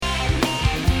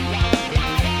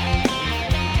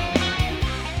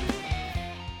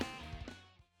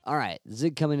All right,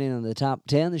 Zig coming in on the top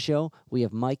 10 of the show. We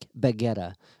have Mike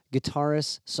Baggetta,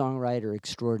 guitarist, songwriter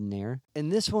extraordinaire. And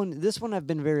this one I've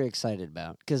been very excited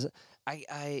about because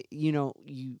I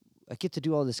get to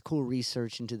do all this cool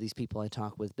research into these people I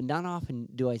talk with, but not often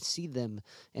do I see them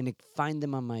and find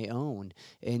them on my own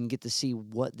and get to see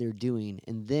what they're doing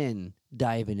and then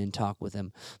dive in and talk with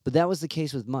them. But that was the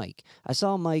case with Mike. I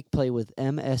saw Mike play with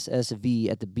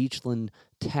MSSV at the Beachland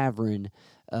Tavern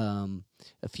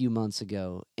a few months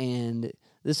ago, and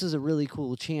this is a really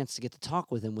cool chance to get to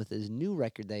talk with him with his new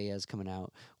record that he has coming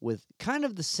out with kind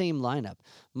of the same lineup.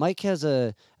 Mike has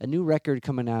a new record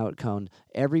coming out called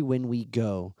Every When We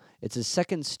Go. It's his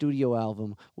second studio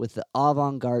album with the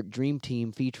Avant-Garde Dream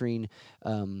Team featuring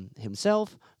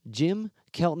himself, Jim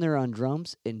Keltner on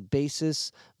drums, and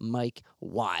bassist Mike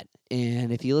Watt.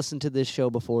 And if you listened to this show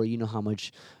before, you know how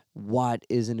much Watt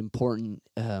is an important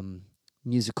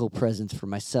musical presence for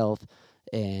myself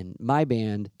and my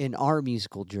band in our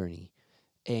musical journey.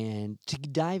 And to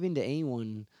dive into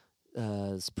anyone's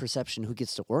perception who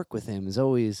gets to work with him is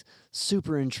always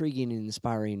super intriguing and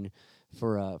inspiring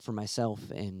for myself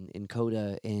and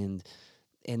Coda. And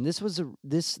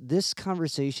this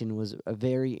conversation was a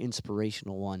very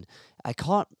inspirational one. I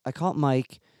caught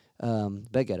Mike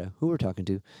Baggetta, who we're talking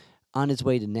to, on his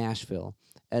way to Nashville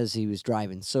as he was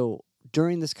driving. So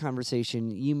during this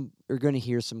conversation, you are going to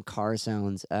hear some car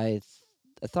sounds. I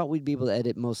thought we'd be able to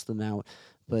edit most of them out,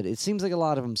 but it seems like a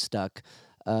lot of them stuck.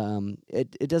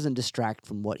 It doesn't distract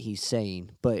from what he's saying,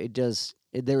 but it does.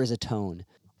 There is a tone.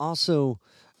 Also,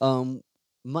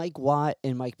 Mike Watt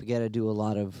and Mike Baggetta do a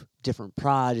lot of different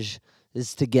projects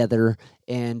together,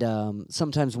 and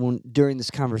sometimes during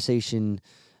this conversation,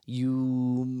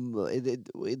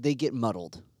 they get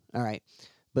muddled. All right.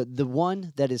 But the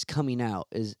one that is coming out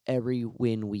is Every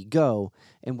When We Go,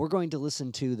 and we're going to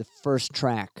listen to the first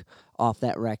track off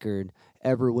that record,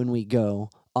 Every When We Go,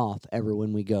 off Every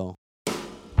When We Go.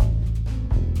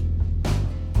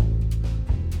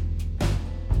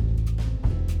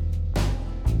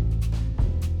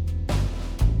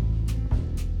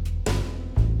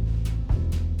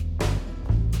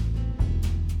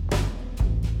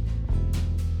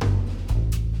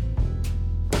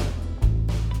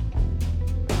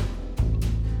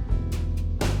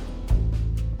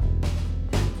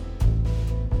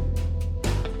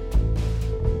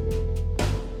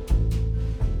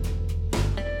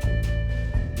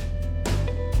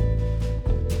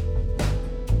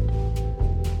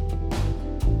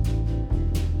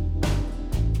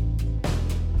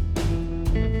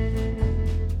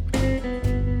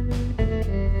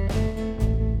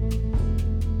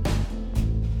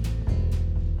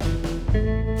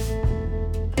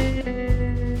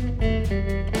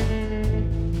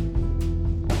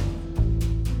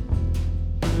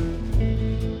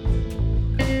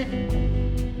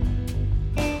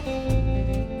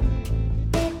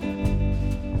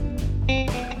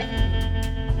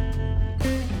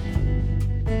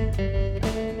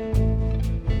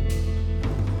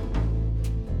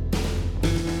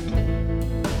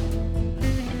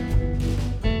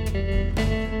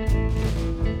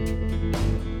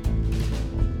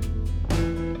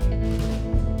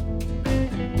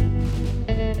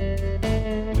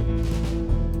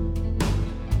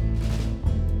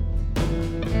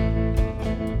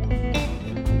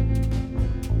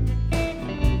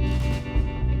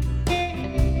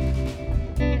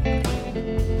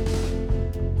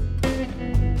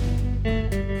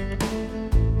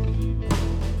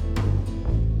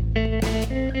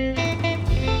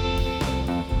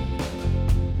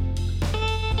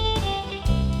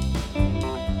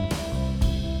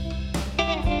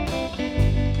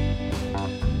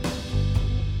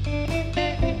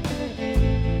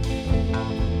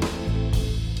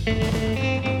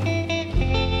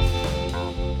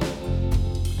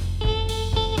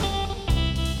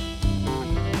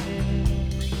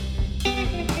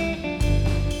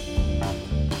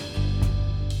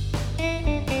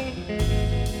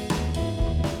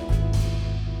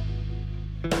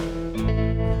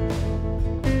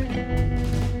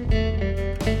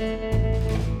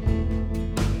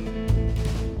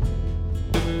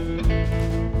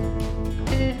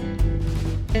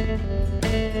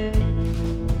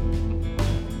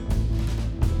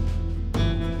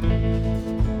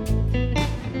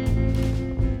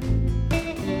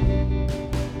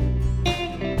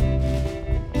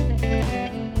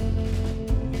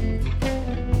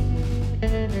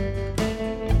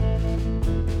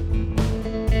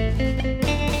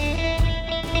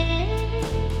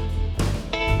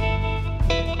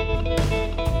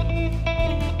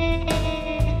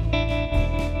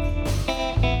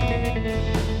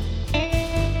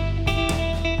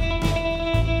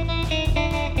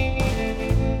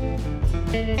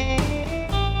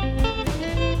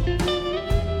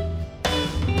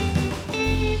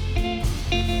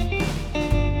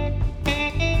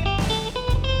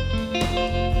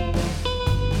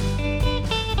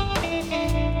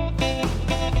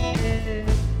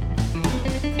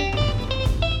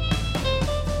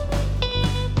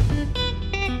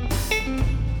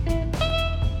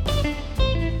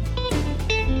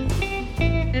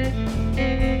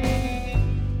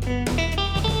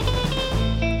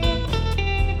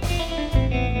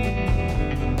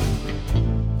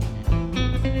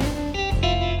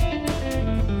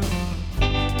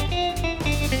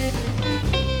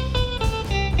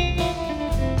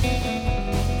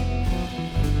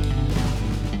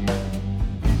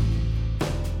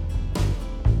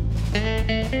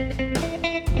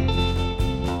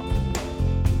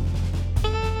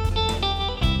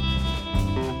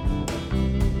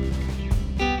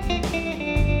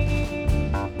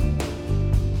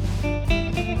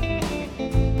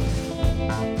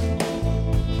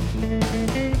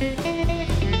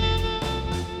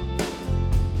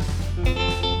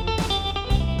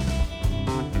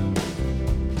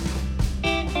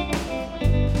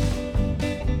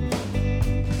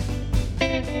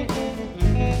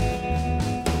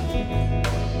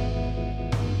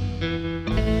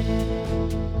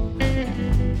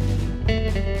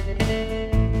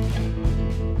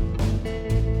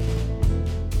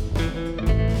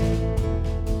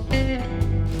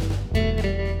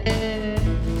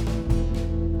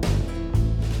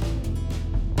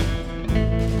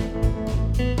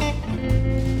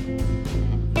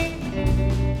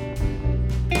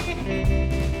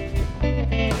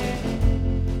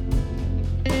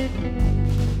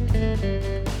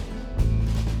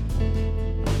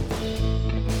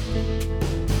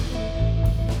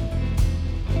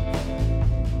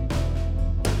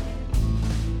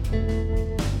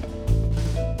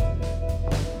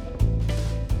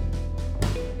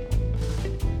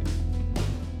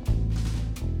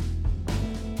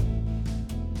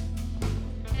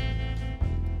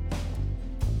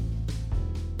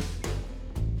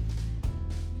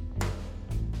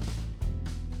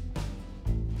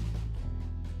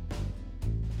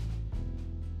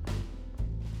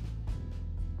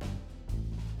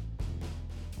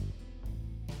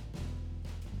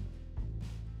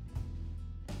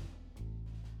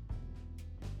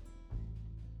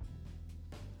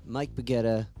 Mike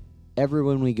Baguetta,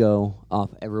 Everywhere We Go,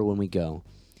 off Everywhere We Go.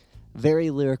 Very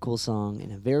lyrical song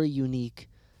and a very unique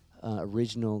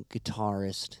original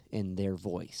guitarist in their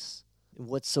voice.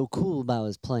 What's so cool about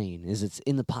his playing is it's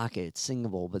in the pocket, it's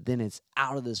singable, but then it's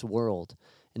out of this world.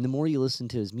 And the more you listen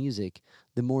to his music,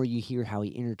 the more you hear how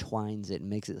he intertwines it and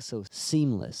makes it so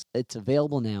seamless. It's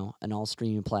available now on all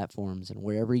streaming platforms and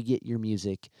wherever you get your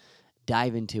music.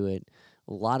 Dive into it.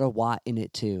 A lot of Watt in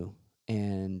it too,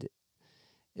 and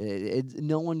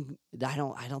no one. I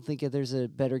don't think that there's a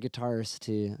better guitarist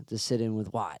to sit in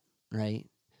with Watt, right?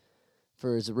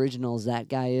 For as original as that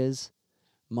guy is,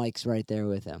 Mike's right there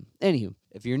with him. Anywho,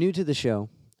 if you're new to the show,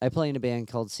 I play in a band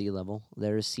called Sea Level.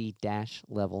 There's C dash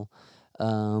level.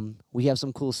 We have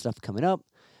some cool stuff coming up.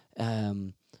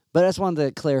 But I just wanted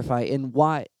to clarify, in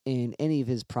Watt, in any of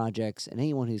his projects, and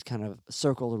anyone who's kind of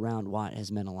circled around Watt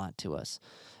has meant a lot to us.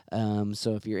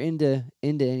 So if you're into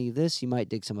any of this, you might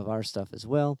dig some of our stuff as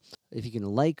well. If you can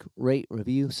like, rate,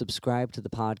 review, subscribe to the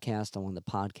podcast on one of the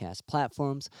podcast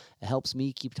platforms, it helps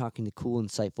me keep talking to cool,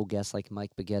 insightful guests like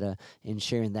Mike Baguetta and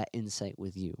sharing that insight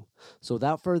with you. So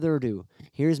without further ado,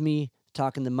 here's me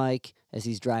talking to Mike as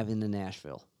he's driving to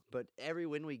Nashville. But every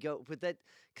when we go, but that,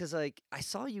 because like I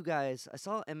saw you guys, I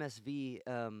saw MSV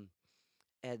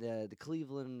at the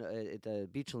Cleveland at the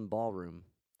Beachland Ballroom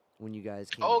when you guys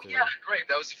came Oh yeah, through. great.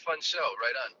 That was a fun show.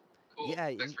 Right on. Cool. Yeah,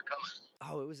 Thanks for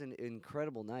coming. oh, it was an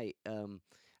incredible night.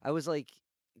 I was like,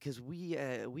 because we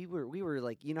were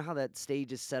like, you know how that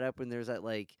stage is set up when there's that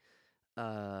like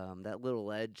that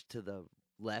little edge to the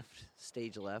left,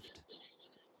 stage left,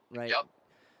 right? Yep.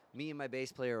 Me and my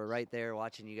bass player were right there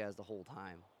watching you guys the whole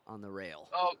time on the rail.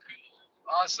 Oh,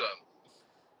 cool. Awesome.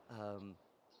 Um,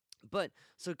 but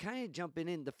so kind of jumping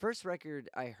in, the first record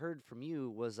I heard from you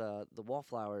was the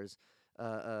Wallflowers uh,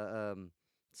 uh, um,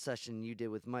 session you did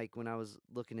with Mike when I was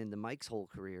looking into Mike's whole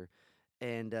career,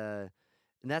 and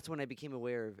that's when I became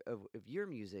aware of your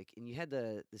music. And you had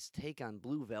this take on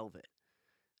Blue Velvet,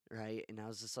 right? And I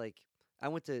was just like, I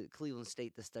went to Cleveland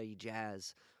State to study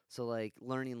jazz, so like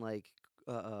learning like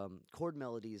chord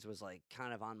melodies was like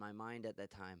kind of on my mind at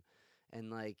that time, and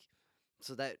like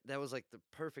so that was like the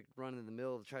perfect run in the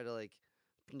middle to try to like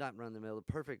not run in the middle,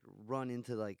 the perfect run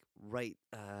into like right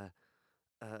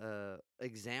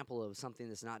example of something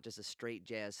that's not just a straight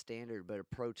jazz standard but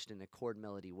approached in a chord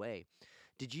melody way.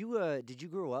 Did you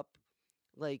grow up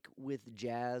like with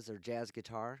jazz or jazz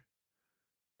guitar?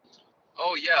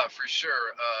 Oh yeah, for sure.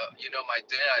 My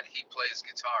dad, he plays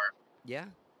guitar, Yeah.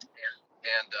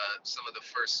 and some of the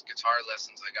first guitar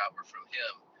lessons I got were from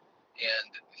him.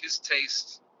 And his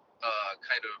taste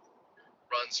kind of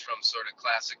runs from sort of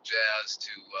classic jazz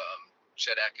to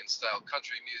Chet Atkins style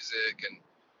country music, and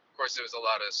of course there was a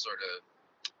lot of sort of,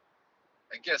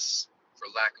 I guess,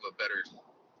 for lack of a better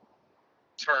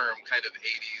term, kind of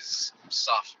 80s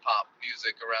soft pop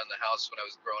music around the house when I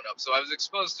was growing up. So I was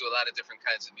exposed to a lot of different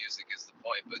kinds of music, is the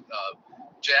point. But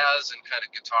jazz and kind of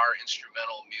guitar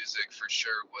instrumental music for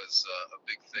sure was a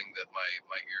big thing that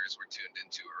my ears were tuned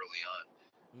into early on.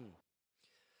 Mm.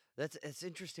 That's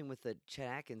interesting with the Chet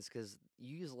Atkins because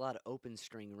you use a lot of open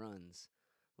string runs,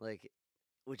 like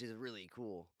which is really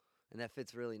cool, and that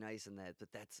fits really nice in that. But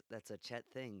that's a Chet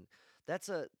thing. That's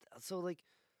a so like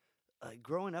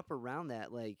growing up around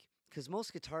that, like because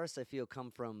most guitarists I feel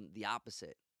come from the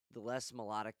opposite, the less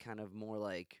melodic kind of more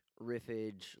like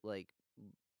riffage, like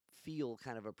feel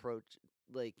kind of approach,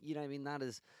 like you know what I mean, not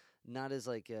as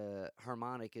like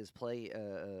harmonic as play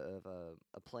of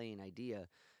a playing idea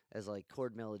as like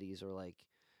chord melodies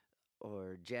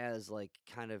or jazz like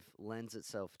kind of lends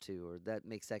itself to or that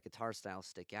makes that guitar style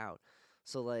stick out.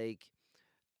 So like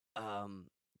um,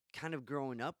 kind of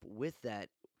growing up with that,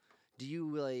 do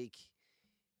you like?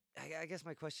 I guess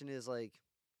my question is like,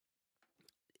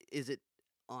 is it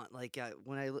on like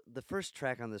when the first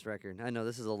track on this record? I know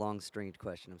this is a long stringed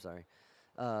question. I'm sorry.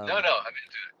 No, Um, no, I mean,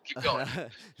 dude, keep going.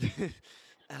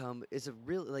 is it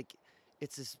really like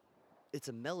it's this it's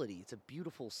a melody. It's a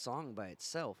beautiful song by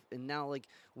itself. And now, like,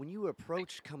 when you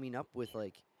approach coming up with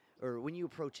like, or when you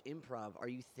approach improv, are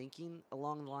you thinking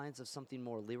along the lines of something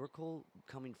more lyrical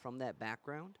coming from that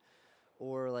background,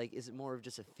 or like, is it more of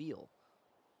just a feel?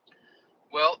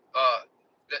 Well,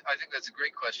 I think that's a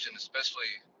great question, especially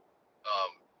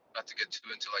not to get too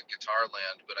into like guitar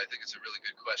land, but I think it's a really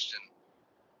good question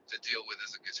to deal with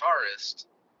as a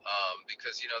guitarist,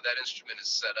 because that instrument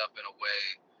is set up in a way,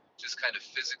 just kind of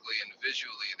physically and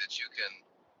visually, that you can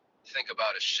think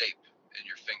about a shape in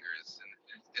your fingers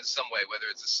in some way,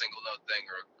 whether it's a single note thing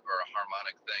or a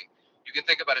harmonic thing. You can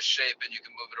think about a shape and you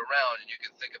can move it around and you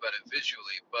can think about it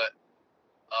visually, but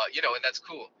and that's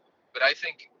cool. But I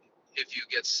think if you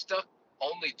get stuck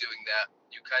only doing that,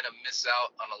 you kind of miss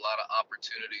out on a lot of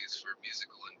opportunities for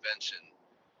musical invention.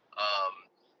 Um,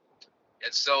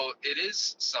 and so it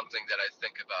is something that I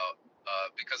think about,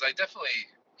 because I definitely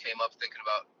came up thinking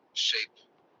about shape,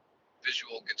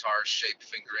 visual guitar shape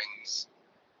fingerings.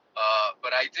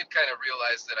 But I did kind of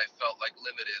realize that I felt like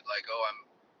limited, like, oh, I'm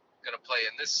going to play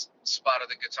in this spot of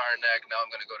the guitar neck. Now I'm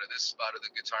going to go to this spot of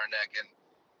the guitar neck.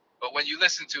 But when you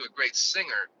listen to a great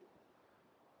singer,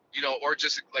 or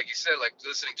just like you said, like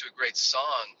listening to a great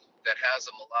song that has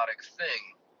a melodic thing,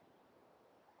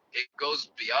 it goes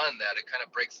beyond that. It kind of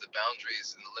breaks the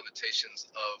boundaries and the limitations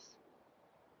of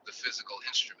the physical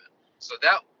instrument. So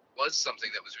that was something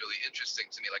that was really interesting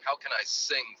to me. Like, how can I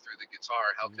sing through the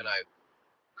guitar? How can Mm, I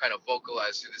kind of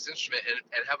vocalize through this instrument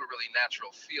and have a really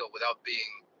natural feel without being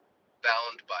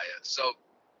bound by it? So,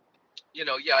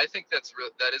 yeah, I think that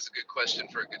is a good question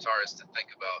for a guitarist to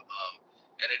think about.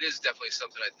 And it is definitely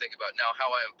something I think about now.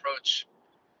 How I approach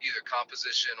either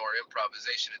composition or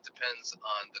improvisation, it depends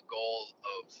on the goal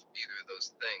of either of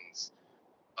those things.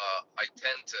 I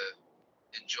tend to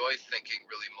enjoy thinking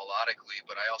really melodically,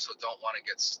 but I also don't want to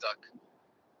get stuck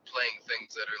playing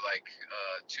things that are like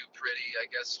too pretty, I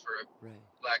guess, for right.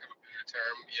 lack of a better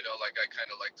term. Like I kind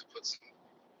of like to put some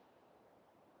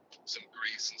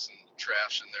grease and some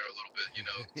trash in there a little bit,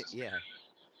 just Yeah.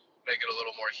 make it a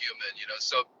little more human.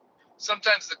 So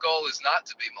sometimes the goal is not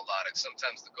to be melodic.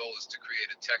 Sometimes the goal is to create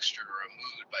a texture or a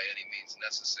mood by any means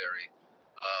necessary.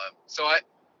 So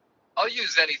I'll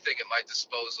use anything at my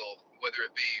disposal, whether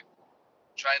it be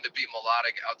trying to be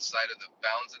melodic outside of the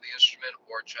bounds of the instrument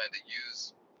or trying to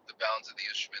use the bounds of the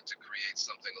instrument to create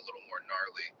something a little more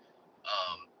gnarly.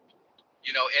 Um,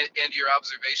 and your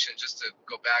observation, just to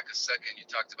go back a second, you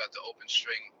talked about the open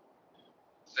string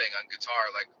thing on guitar.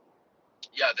 Like,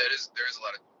 yeah, there is a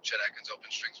lot of Chet Atkins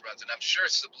open strings runs, and I'm sure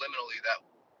subliminally that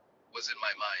was in my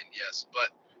mind, yes.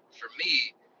 But for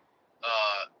me,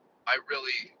 uh, I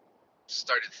really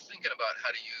started thinking about how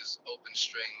to use open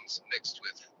strings mixed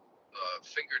with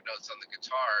fingered notes on the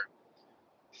guitar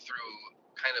through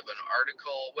kind of an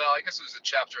article. Well, I guess it was a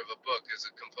chapter of a book. There's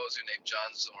a composer named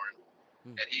John Zorn,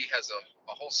 Mm, and he has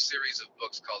a whole series of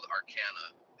books called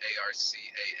Arcana,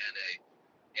 Arcana,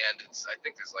 and I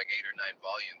think there's like 8 or 9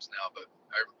 volumes now. But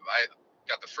I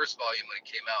got the first volume when it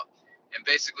came out, and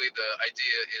basically the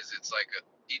idea is it's like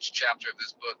each chapter of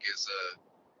this book is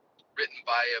written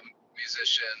by a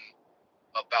musician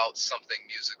about something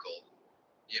musical.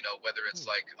 Whether it's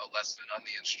mm, like a lesson on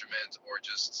the instrument or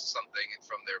just something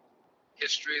from their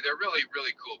history. They're really,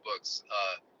 really cool books.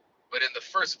 But in the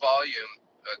first volume,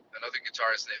 another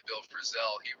guitarist named Bill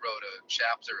Frisell, he wrote a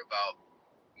chapter about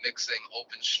mixing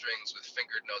open strings with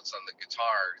fingered notes on the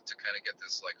guitar to kind of get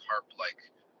this like harp-like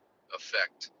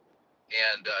effect.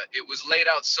 And it was laid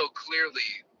out so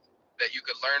clearly that you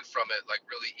could learn from it like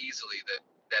really easily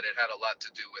that it had a lot to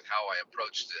do with how I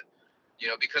approached it.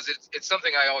 Because it's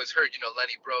something I always heard.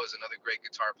 Lenny Breau is another great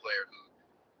guitar player who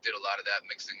did a lot of that,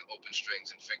 mixing open strings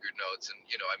and fingered notes. And,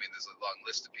 I mean, there's a long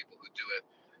list of people who do it.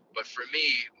 But for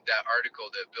me, that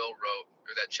article that Bill wrote,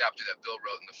 or that chapter that Bill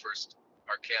wrote in the first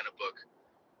Arcana book,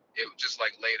 it just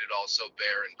like laid it all so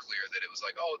bare and clear that it was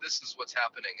like, oh, this is what's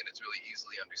happening, and it's really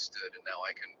easily understood. And now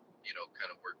I can, kind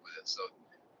of work with it. So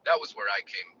that was where I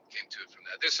came to it from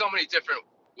that. There's so many different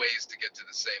ways to get to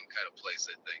the same kind of place,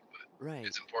 I think, but right.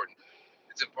 it's important.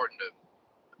 It's important to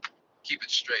keep it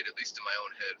straight, at least in my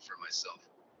own head for myself.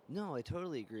 No, I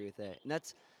totally agree with that. And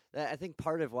I think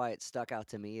part of why it stuck out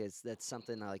to me is that's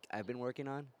something like I've been working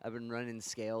on. I've been running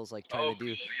scales, like trying Oh, to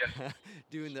do cool. Yeah.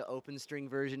 doing the open string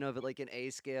version of it like an A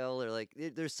scale or like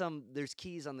there's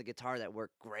keys on the guitar that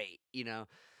work great,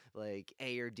 like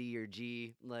A or D or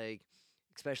G, like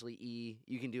especially E.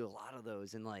 You can do a lot of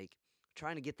those, and like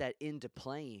trying to get that into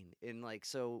playing, and like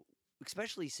so,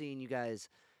 especially seeing you guys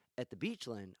at the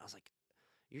Beachland, I was like,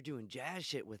 you're doing jazz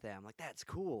shit with that. I'm like, that's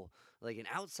cool. Like an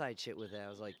outside shit with that. I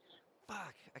was like,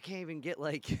 fuck, I can't even get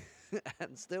like,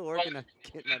 I'm still Well, working on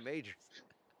getting my majors.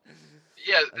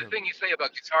 yeah, the Um, thing you say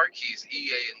about guitar keys,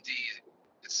 E, A, and D,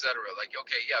 etc. Like,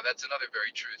 okay, yeah, that's another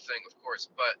very true thing, of course.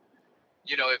 But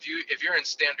if you're in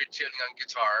standard tuning on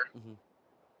guitar, hmm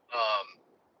um,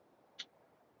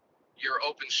 your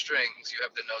open strings, you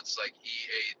have the notes like E,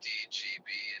 A, D, G, B,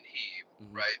 and E,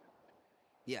 hmm right?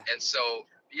 Yeah. And so,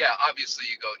 yeah, obviously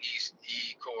you go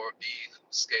E chord, E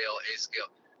scale, A scale.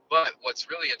 But what's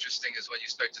really interesting is when you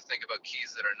start to think about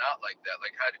keys that are not like that.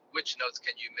 Like, which notes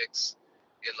can you mix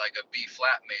in like a B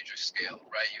flat major scale,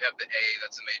 right? You have the A,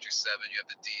 that's a major seven. You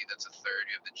have the D, that's a third.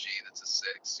 You have the G, that's a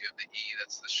six. You have the E,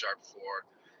 that's the sharp four.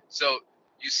 So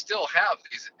you still have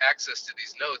these access to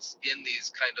these notes in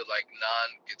these kind of like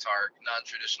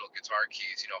non-traditional guitar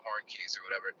keys, horn keys or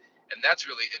whatever. And that's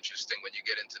really interesting when you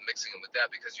get into mixing them with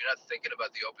that, because you're not thinking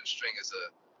about the open string as a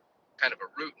kind of a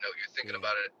root note. You're thinking Yeah.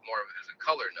 about it more as a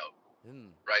color note,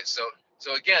 Mm. right? So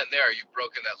again, there you've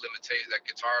broken that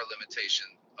guitar limitation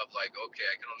of like, okay,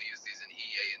 I can only use these in E,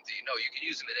 A, and D. No, you can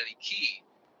use them in any key.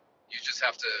 You just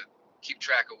have to keep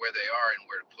track of where they are and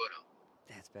where to put them.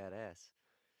 That's badass.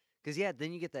 Cause yeah,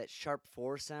 then you get that sharp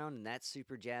four sound, and that's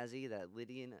super jazzy. That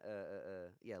Lydian,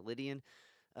 yeah, Lydian.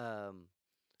 Um,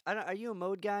 I don't, are you a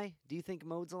mode guy? Do you think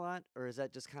modes a lot, or is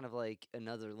that just kind of like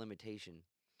another limitation?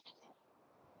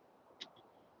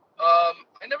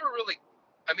 I never really,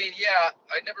 I mean, yeah,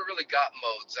 I never really got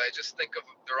modes. I just think of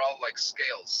they're all like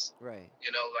scales. Right.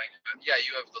 Like, yeah,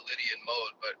 you have the Lydian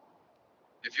mode, but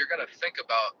if you're going to think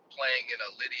about playing in a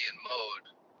Lydian mode,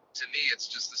 to me, it's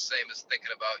just the same as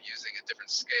thinking about using a different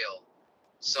scale.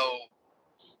 So,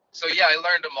 so yeah, I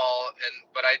learned them all,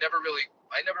 but I never really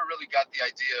got the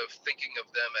idea of thinking of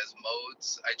them as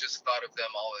modes. I just thought of them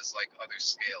all as like other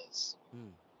scales.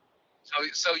 Hmm.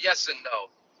 So yes and no.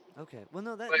 Okay. Well,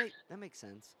 no, But that makes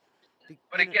sense.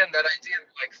 but again, that idea of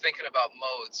like thinking about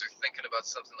modes or thinking about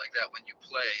something like that when you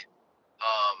play,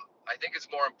 I think it's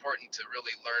more important to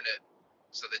really learn it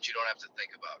so that you don't have to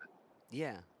think about it.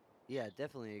 Yeah, yeah,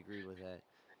 definitely agree with that.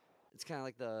 It's kind of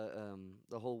like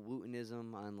the whole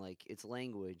Wootenism on like its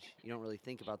language. You don't really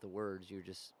think about the words; you're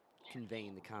just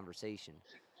conveying the conversation.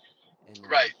 And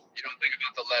Right. like, You don't think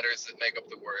about the letters that make up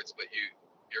the words, but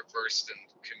you're versed in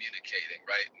communicating,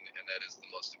 right? And that is the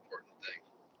most important thing.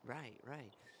 right,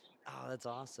 right. Oh, that's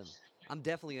awesome. I'm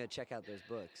definitely gonna check out those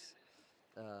books.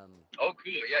 Um, Oh,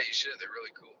 cool. Yeah, you should. They're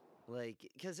really cool. like,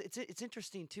 because it's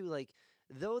interesting too. Like,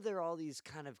 though there are all these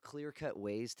kind of clear cut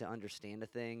ways to understand a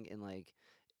thing, and like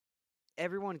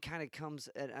everyone kind of comes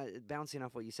at bouncing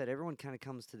off what you said. Everyone kind of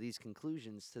comes to these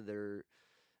conclusions to their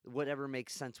whatever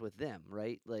makes sense with them,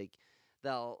 right? Like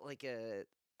they'll like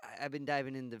I've been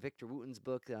diving into Victor Wooten's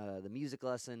book, The Music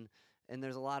Lesson, and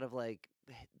there's a lot of like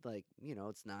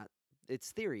it's not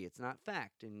it's theory, it's not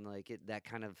fact, and like that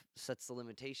kind of sets the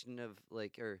limitation of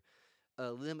like or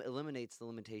eliminates the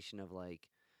limitation of like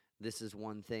this is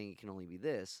one thing, it can only be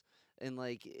this, and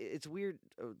like it's weird,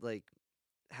 like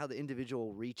how the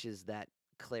individual reaches that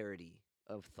clarity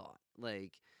of thought,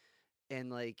 like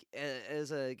and like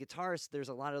as a guitarist there's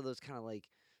a lot of those kind of like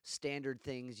standard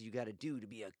things you got to do to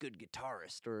be a good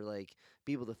guitarist or like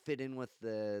be able to fit in with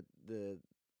the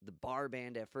bar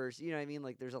band at first, you know what I mean,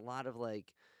 like there's a lot of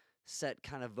like set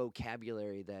kind of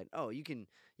vocabulary that oh you can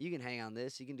hang on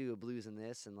this, you can do a blues in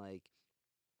this, and like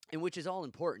and which is all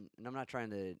important, and I'm not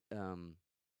trying to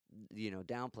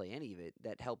downplay any of it,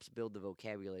 that helps build the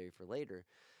vocabulary for later.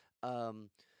 um,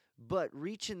 but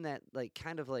reaching that, like,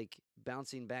 kind of like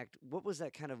bouncing back, what was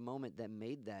that kind of moment that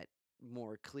made that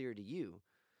more clear to you?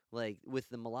 Like with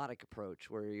the melodic approach,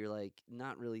 where you're like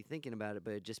not really thinking about it,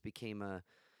 but it just became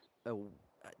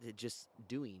it just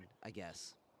doing, I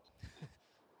guess.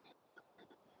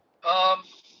 Um,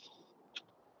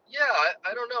 yeah,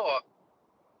 I don't know.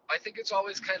 I think it's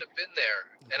always kind of been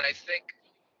there, and I Okay. think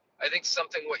I think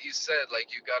something what you said,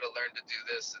 like you got to learn to do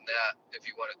this and that if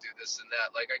you want to do this and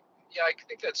that. Like I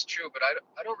think that's true, but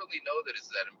I don't really know that it's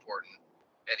that important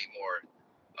anymore.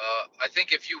 I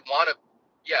think if you want to,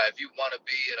 yeah, if you want to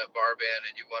be in a bar band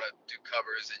and you want to do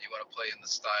covers and you want to play in the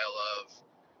style of,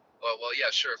 well, yeah,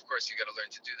 sure, of course you got to learn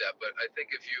to do that. But I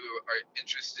think if you are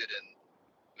interested in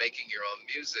making your own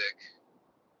music,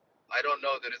 I don't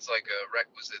know that it's like a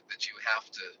requisite that you have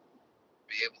to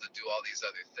be able to do all these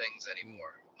other things Mm.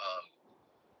 anymore.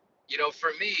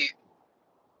 For me,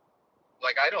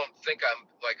 like I don't think I'm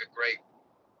like a great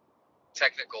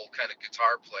technical kind of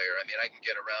guitar player. I mean, I can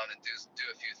get around and do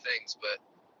a few things, but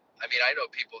I mean, I know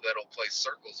people that'll play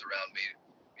circles around me,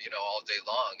 all day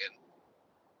long,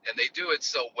 and they do it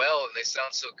so well and they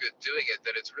sound so good doing it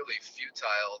that it's really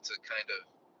futile to kind of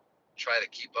try to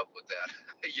keep up with that,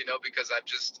 because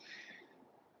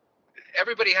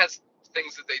everybody has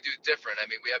things that they do different. I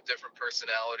mean, we have different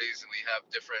personalities and we have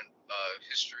different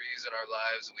histories in our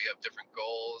lives and we have different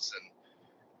goals, and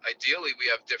ideally we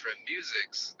have different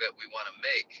musics that we want to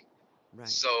make. Right.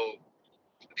 So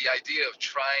the idea of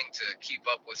trying to keep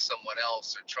up with someone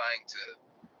else or trying to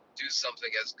do something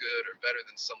as good or better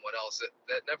than someone else,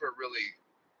 that never really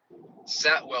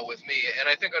sat well with me.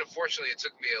 And I think, unfortunately, it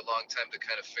took me a long time to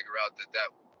kind of figure out that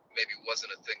maybe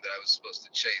wasn't a thing that I was supposed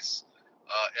to chase.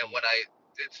 And Mm. when I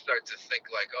did start to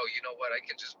think like, oh, you know what, I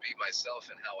can just be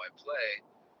myself in how I play,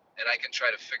 and I can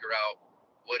try to figure out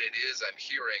what it is I'm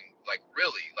hearing, like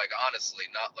really, like honestly,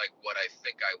 not like what I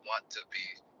think I want to be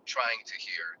trying to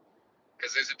hear.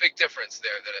 Because there's a big difference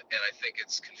there, and I think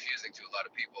it's confusing to a lot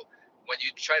of people. When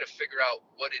you try to figure out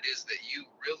what it is that you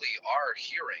really are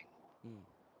hearing Mm.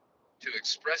 to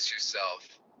express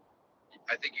yourself,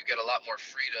 I think you get a lot more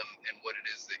freedom in what it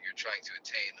is that you're trying to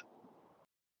attain.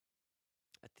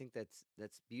 I think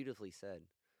that's beautifully said,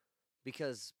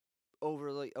 because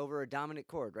over a dominant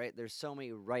chord, right? There's so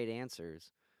many right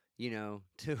answers,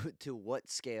 to what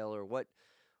scale or what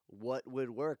would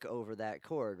work over that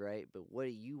chord, right? But what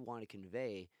do you want to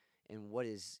convey, and what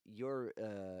is your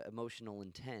emotional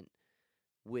intent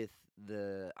with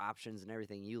the options and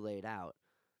everything you laid out?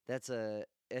 That's a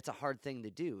it's a hard thing to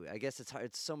do. I guess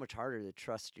it's so much harder to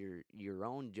trust your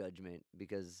own judgment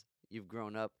because you've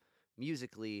grown up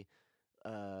musically,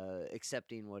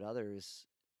 accepting what others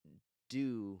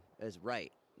do as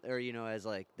right, or as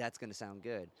like that's going to sound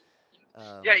good.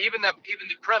 Yeah, um even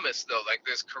the premise though, like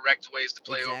there's correct ways to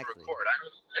play over a exactly. chord.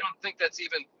 I don't think that's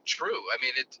even true. I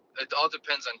mean, it all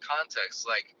depends on context.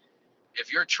 Like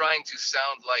if you're trying to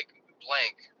sound like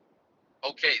blank,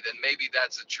 okay, then maybe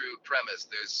that's a true premise.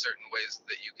 There's certain ways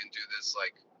that you can do this,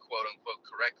 like quote unquote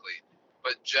correctly.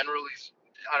 But generally,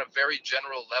 on a very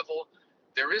general level,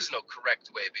 there is no correct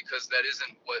way because that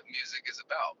isn't what music is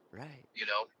about. Right.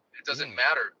 It doesn't Yeah.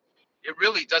 matter. It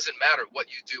really doesn't matter what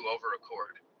you do over a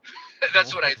chord.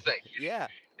 That's what I think. Yeah.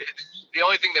 The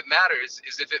only thing that matters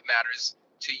is if it matters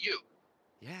to you.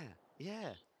 Yeah.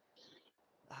 Yeah.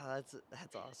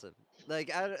 That's awesome. Like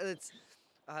that's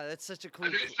such a I'm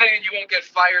cool. just saying you won't get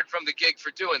fired from the gig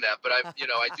for doing that, but I do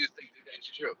think that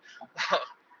that's true.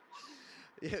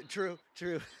 Yeah, true,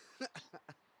 true.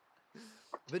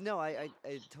 But no, I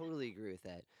totally agree with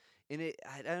that. And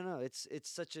I don't know, it's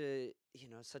such an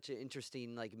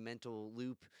interesting like mental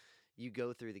loop you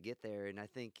go through to get there, and I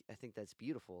think that's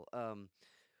beautiful.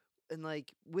 And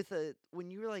like with a when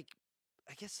you're like,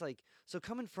 I guess like, so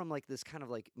coming from like this kind of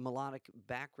like melodic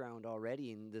background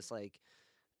already, and this like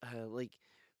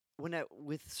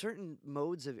with certain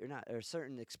modes of, or not, or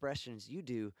certain expressions you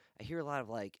do, I hear a lot of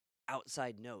like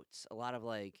outside notes, a lot of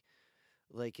like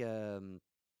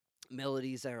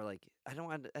melodies that are like, I don't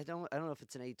know if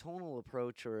it's an atonal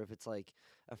approach or if it's like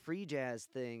a free jazz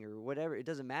thing or whatever. It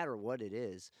doesn't matter what it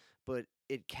is, but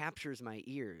it captures my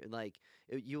ear. And like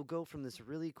you'll go from this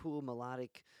really cool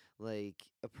melodic like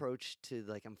approach to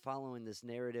like I'm following this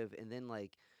narrative, and then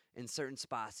like in certain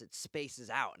spots it spaces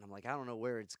out and I'm like I don't know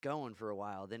where it's going for a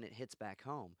while, then it hits back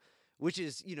home, which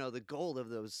is the goal of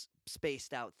those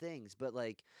spaced out things. But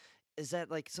like, is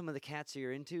that like some of the cats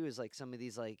you're into? Is like some of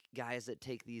these like guys that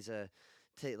take these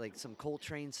take like some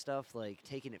Coltrane stuff, like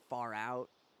taking it far out?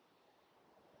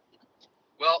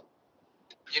 Well,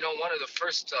 one of the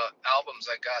first albums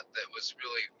I got that was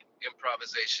really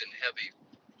improvisation heavy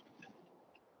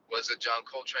was a John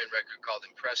Coltrane record called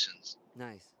Impressions,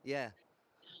 Nice. Yeah.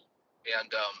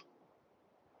 and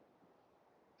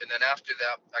and then after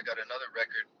that I got another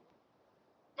record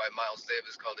by Miles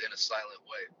Davis called In a Silent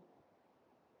Way.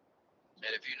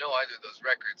 And if you know either of those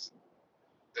records,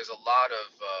 there's a lot of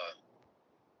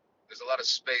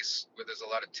space where there's a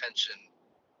lot of tension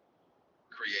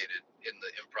created in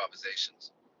the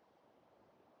improvisations,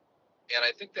 and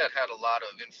I think that had a lot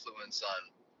of influence on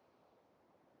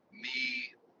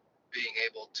me being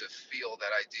able to feel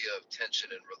that idea of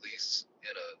tension and release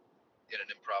in an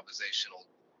improvisational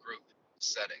group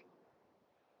setting.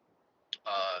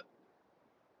 Uh,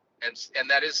 and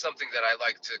that is something that I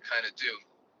like to kind of do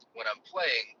when I'm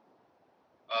playing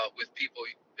with people.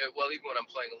 Well, even when I'm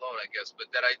playing alone, I guess. But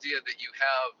that idea that you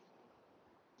have,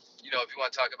 if you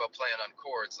want to talk about playing on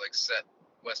chords like set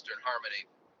Western harmony,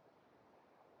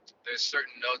 there's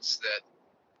certain notes that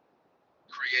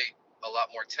create a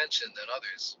lot more tension than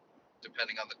others,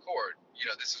 depending on the chord.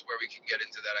 this is where we can get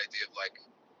into that idea of like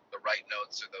the right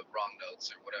notes or the wrong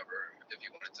notes or whatever. If you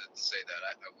wanted to say that,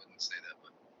 I wouldn't say that,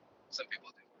 but some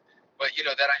people do. But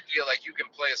that idea, like you can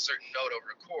play a certain note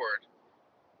over a chord,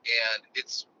 and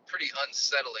it's pretty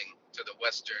unsettling to the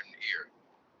Western ear,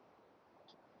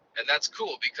 and that's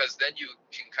cool because then you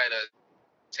can kind of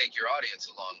take your audience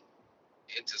along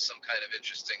into some kind of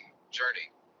interesting journey,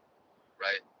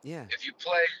 right? Yeah. If you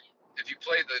play, if you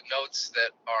play the notes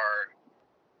that are,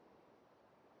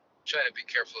 trying to be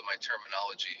careful of my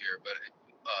terminology here, but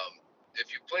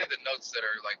if you play the notes that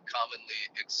are like commonly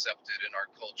accepted in our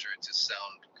culture to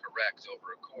sound correct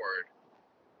over a chord,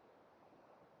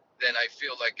 then I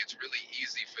feel like it's really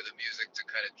easy for the music to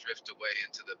kind of drift away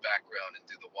into the background and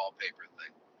do the wallpaper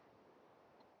thing.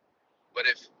 But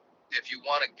if you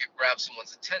want to grab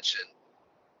someone's attention,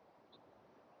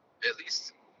 at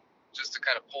least just to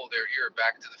kind of pull their ear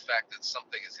back to the fact that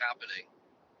something is happening,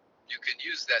 you can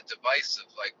use that device of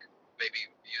like maybe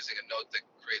using a note that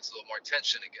creates a little more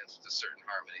tension against a certain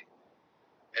harmony.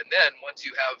 And then once you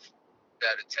have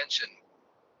that attention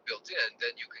built in,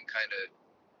 then you can kind of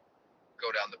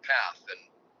go down the path and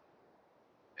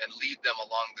lead them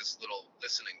along this little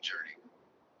listening journey.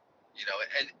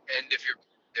 And if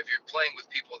you're playing with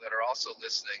people that are also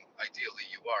listening, ideally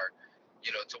you are,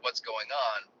 to what's going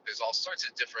on. There's all sorts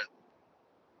of different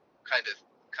kind of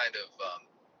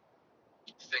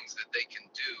things that they can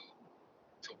do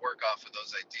to work off of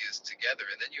those ideas together,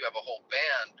 and then you have a whole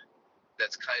band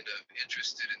that's kind of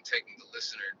interested in taking the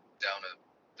listener down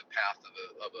the path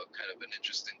of a kind of an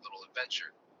interesting little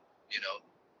adventure, you know.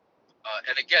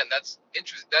 And again, that's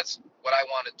what I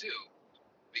want to do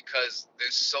because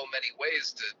there's so many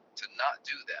ways to not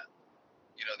do that.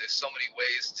 There's so many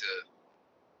ways to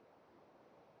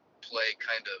play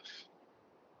kind of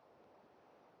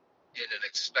in an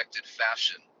expected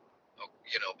fashion,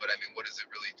 but I mean, what does it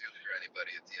really do for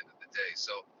anybody at the end of the day?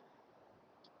 So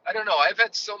I don't know. I've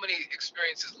had so many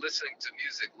experiences listening to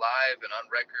music live and on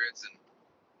records and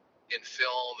in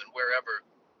film and wherever,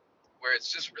 where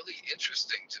it's just really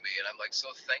interesting to me, and I'm like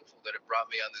so thankful that it brought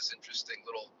me on this interesting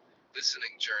little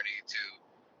listening journey to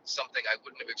something I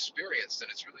wouldn't have experienced,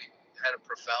 and it's really had a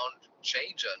profound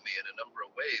change on me in a number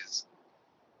of ways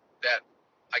that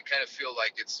I kind of feel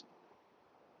like it's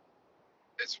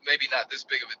maybe not this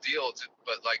big of a deal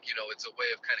but like it's a way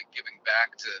of kind of giving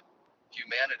back to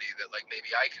humanity that like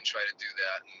maybe I can try to do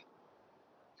that and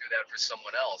do that for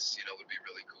someone else would be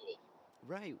really cool.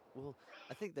 Right. Well,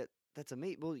 I think that's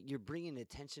amazing. Well, you're bringing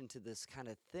attention to this kind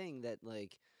of thing that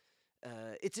like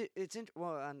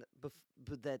well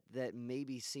but that may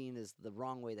be seen as the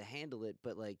wrong way to handle it,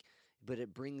 but like but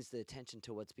it brings the attention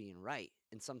to what's being right.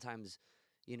 And sometimes,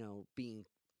 being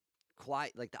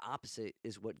quiet, like the opposite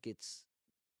is what gets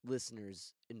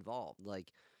listeners involved.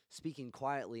 Like speaking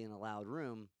quietly in a loud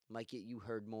room might get you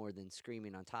heard more than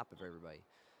screaming on top of everybody.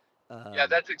 Yeah, Um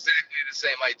that's exactly the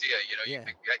same idea. yeah.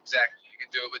 You can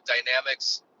do it with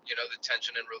dynamics, the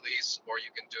tension and release, or you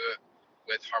can do it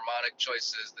with harmonic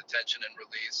choices, the tension and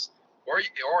release. Or if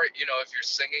you're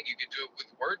singing, you can do it with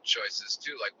word choices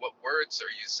too. Like, what words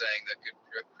are you saying that could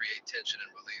create tension and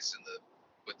release in the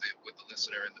with the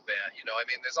listener and the band? I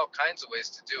mean, there's all kinds of ways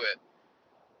to do it.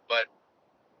 But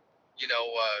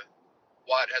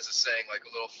Watt has a saying like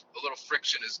a little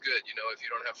friction is good. If you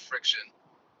don't have friction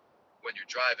when you're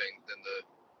driving, then the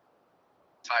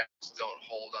tires don't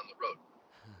hold on the road.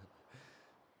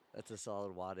 That's a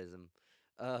solid Wattism.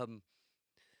 Um,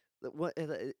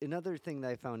 another thing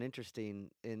that I found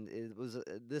interesting, and it was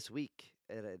this week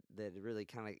that really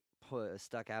kind of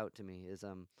stuck out to me is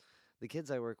the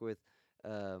kids I work with.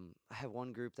 I have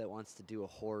one group that wants to do a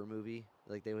horror movie,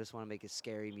 like they just want to make a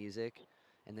scary music,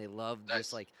 and they love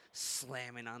just Nice. like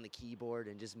slamming on the keyboard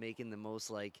and just making the most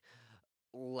like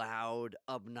loud,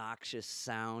 obnoxious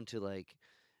sound to like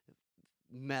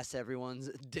mess everyone's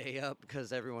day up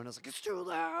because everyone is like, it's too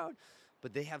loud.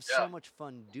 But they have so Yeah. much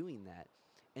fun doing that.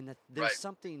 And that there's Right.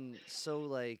 something so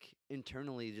like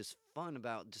internally just fun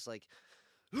about just like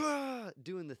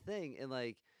doing the thing and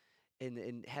like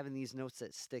and having these notes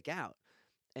that stick out.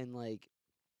 And like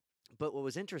but what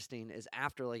was interesting is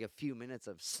after like a few minutes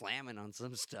of slamming on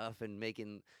some stuff and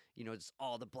making, just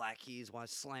all the black keys while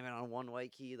slamming on one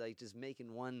white key, like just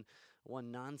making one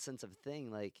nonsense of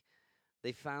thing, like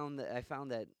I found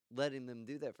that letting them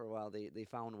do that for a while, they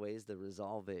found ways to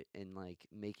resolve it and like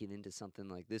make it into something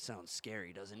like this sounds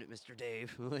scary, doesn't it, Mr.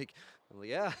 Dave? Like I'm like,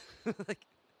 yeah. Like,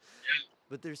 Yeah.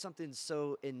 but there's something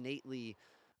so innately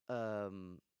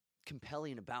um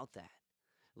compelling about that.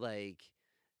 Like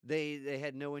they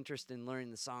had no interest in learning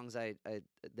the songs I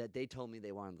that they told me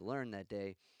they wanted to learn that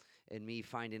day. and me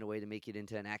finding a way to make it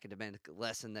into an academic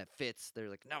lesson that fits. They're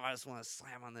like, no, I just want to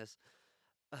slam on this.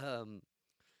 Um,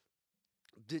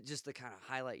 just to kind of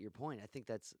highlight your point, I think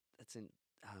that's an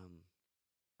um,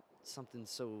 something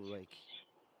so like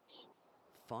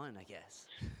fun, I guess.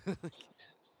 Like,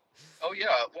 Oh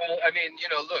yeah. Well, I mean,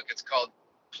 look, it's called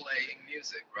playing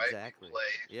music, right? We exactly.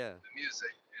 play Yeah. the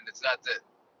music, and it's not that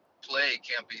play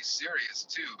can't be serious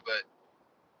too, but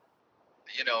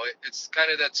it's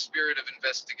kind of that spirit of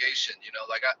investigation.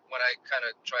 Like when I kind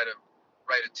of try to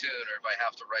write a tune, or if I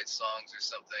have to write songs or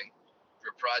something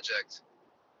for a project,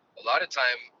 a lot of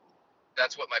time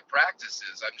that's what my practice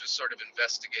is. I'm just sort of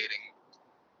investigating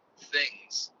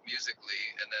things musically,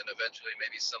 and then eventually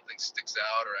maybe something sticks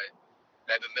out, or I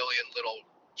have a million little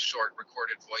short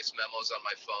recorded voice memos on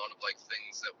my phone of like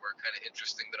things that were kind of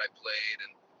interesting that I played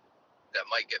and that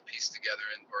might get pieced together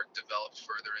and or developed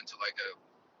further into like a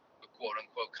quote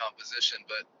unquote composition.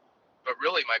 But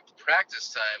really my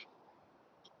practice time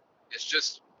is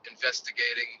just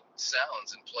investigating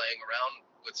sounds and playing around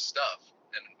with stuff,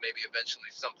 and maybe eventually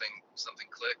something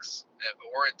clicks,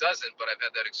 or it doesn't. But I've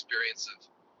had that experience of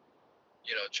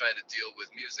trying to deal with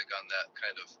music on that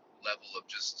kind of level of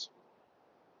just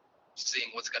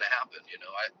seeing what's going to happen.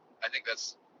 I think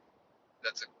that's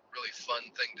a really fun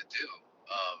thing to do.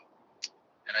 Um,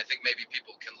 and I think maybe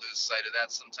people can lose sight of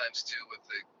that sometimes too, if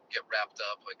they get wrapped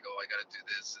up like, oh, I got to do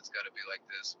this, it's got to be like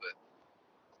this. But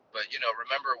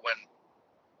remember when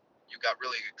you got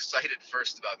really excited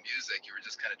first about music, you were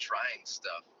just kind of trying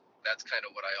stuff. That's kind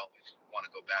of what I always want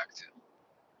to go back to.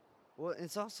 Well,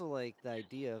 it's also like the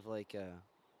idea of like So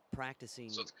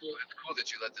practicing. it's cool that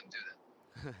you let them do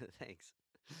that. Thanks.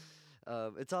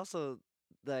 It's also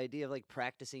the idea of like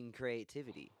practicing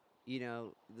creativity.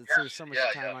 There's so much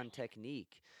Yeah, time yeah. on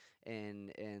technique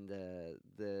and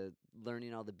the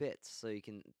learning all the bits so you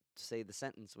can say the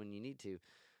sentence when you need to,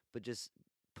 but just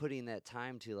putting that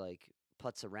time to like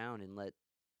putz around and let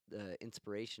the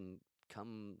inspiration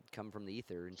come from the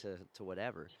ether into to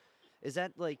whatever. Is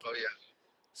that like Oh yeah.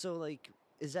 so like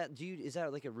is that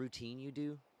like a routine you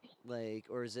do? Like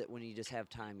or is it when you just have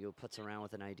time you'll putz around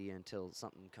with an idea until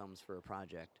something comes for a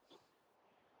project?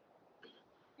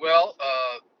 Well,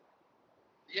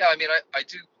 yeah. I mean, I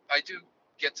do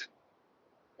get to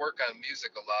work on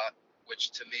music a lot,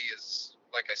 which to me is,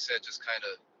 like I said, just kind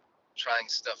of trying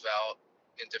stuff out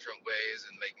in different ways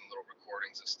and making little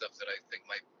recordings of stuff that I think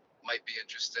might be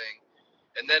interesting.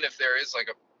 And then if there is like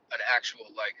an actual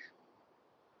like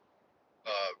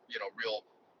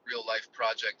real life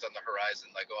project on the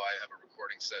horizon, like, oh, I have a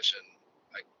recording session,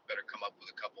 I better come up with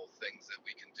a couple of things that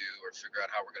we can do or figure out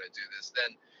how we're going to do this.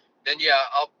 Then yeah,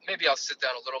 I'll sit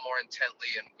down a little more intently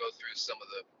and go through some of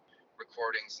the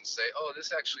recordings and say, oh,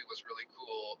 this actually was really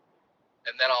cool,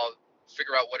 and then I'll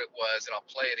figure out what it was and I'll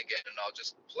play it again and I'll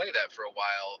just play that for a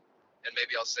while, and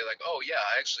maybe I'll say like, oh yeah,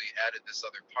 I actually added this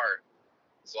other part,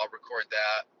 so I'll record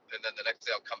that, and then the next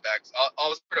day I'll come back.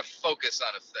 I'll sort of focus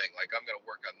on a thing, like I'm going to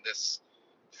work on this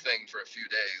thing for a few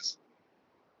days,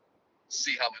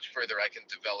 see how much further I can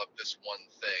develop this one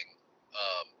thing.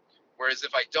 Whereas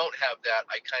if I don't have that,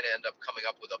 I kind of end up coming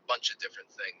up with a bunch of different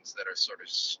things that are sort of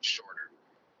shorter.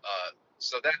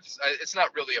 So that's it's not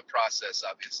really a process,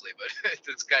 obviously, but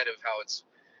it's kind of how it's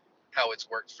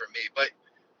worked for me. But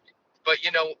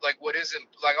like what isn't,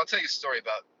 like, I'll tell you a story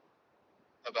about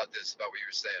this, about what you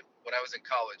were saying. When I was in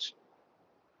college,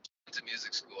 I went to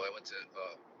music school. I went to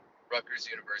Rutgers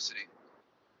University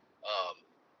um,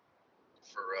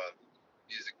 for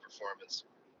music performance,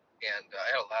 and I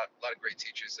had a lot of great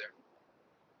teachers there.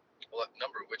 A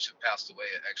number of which have passed away.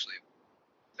 Actually,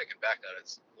 thinking back on it,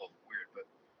 it's a little weird, but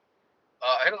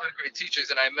I had a lot of great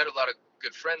teachers, and I met a lot of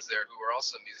good friends there who were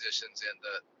also musicians. And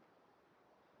the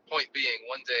point being,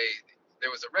 one day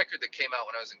there was a record that came out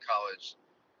when I was in college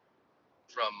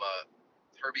from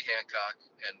Herbie Hancock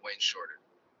and Wayne Shorter,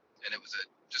 and it was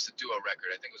just a duo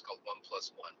record. I think it was called One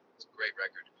Plus One. It's a great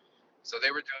record. So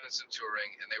they were doing some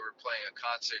touring, and they were playing a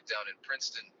concert down in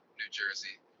Princeton, New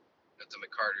Jersey, at the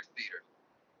McCarter Theater.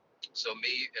 So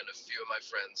me and a few of my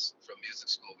friends from music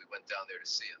school, we went down there to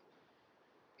see him,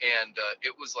 and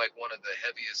it was like one of the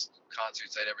heaviest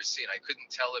concerts I'd ever seen. I couldn't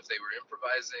tell if they were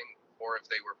improvising or if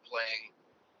they were playing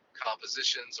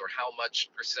compositions or how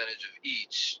much percentage of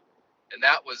each. And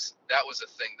that was a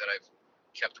thing that I've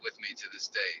kept with me to this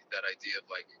day. That idea of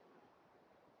like,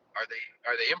 are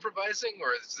they improvising,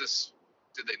 or is this,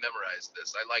 did they memorize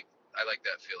this? I like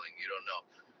that feeling. You don't know.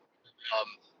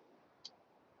 Um,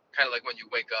 Kind of like when you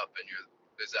wake up and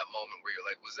there's that moment where you're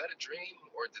like, was that a dream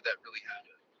or did that really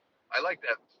happen? I like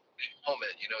that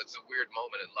moment. It's a weird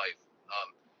moment in life.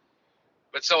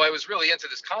 But so I was really into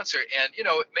this concert, and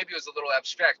maybe it was a little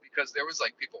abstract because there was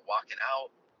like people walking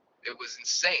out. It was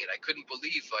insane. I couldn't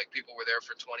believe like people were there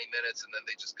for 20 minutes and then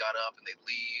they just got up and they'd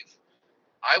leave.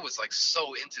 I was like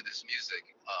so into this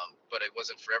music, but it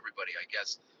wasn't for everybody, I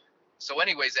guess. So,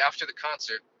 anyways, after the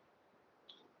concert,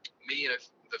 me and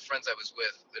the friends I was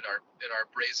with in our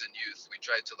brazen youth, we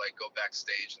tried to like go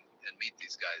backstage and meet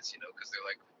these guys, because they're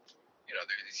like,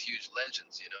 they're these huge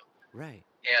legends. Right.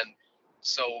 And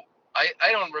so I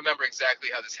don't remember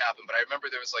exactly how this happened, but I remember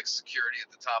there was like security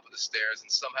at the top of the stairs, and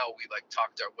somehow we like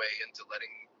talked our way into letting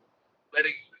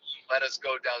let us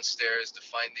go downstairs to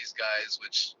find these guys,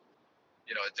 which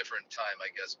a different time, I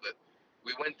guess. But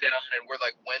we went down and we're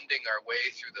like wending our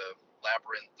way through the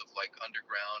labyrinth of like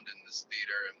underground in this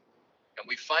theater, and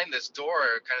we find this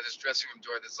door, kind of this dressing room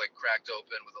door that's like cracked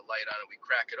open with a light on it. We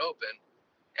crack it open,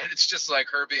 and it's just like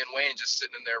Herbie and Wayne just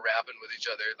sitting in there rapping with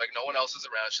each other. Like no one else is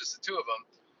around. It's just the two of them.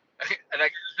 And I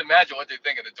can just imagine what they're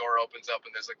thinking. The door opens up and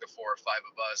there's like the 4 or 5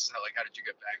 of us. How did you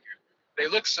get back here? They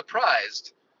look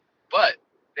surprised, but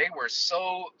they were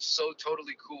so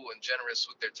totally cool and generous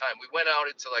with their time. We went out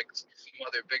into like some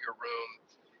other bigger room,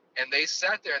 and they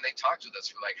sat there and they talked with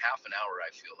us for like half an hour, I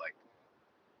feel like.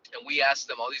 And we asked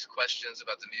them all these questions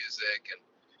about the music,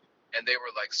 and they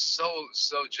were like so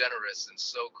generous and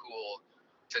so cool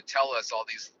to tell us all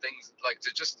these things, like to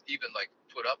just even like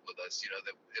put up with us,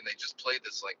 and they just played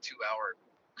this like 2 hour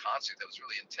concert that was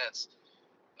really intense.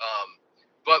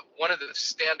 But one of the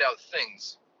standout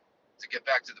things, to get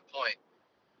back to the point,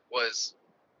 was,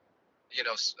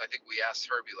 I think we asked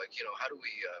Herbie, like, how do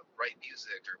we write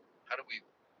music, or how do we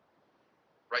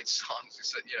write songs? We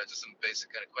said, just some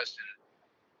basic kind of question.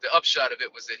 The upshot of it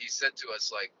was that he said to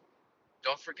us, like,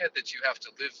 don't forget that you have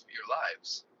to live your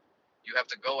lives. You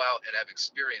have to go out and have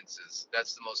experiences.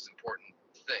 That's the most important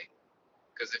thing.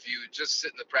 Because if you just sit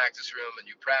in the practice room and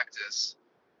you practice,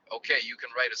 okay, you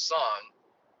can write a song,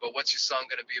 but what's your song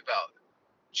going to be about?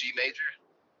 G major?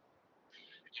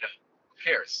 Who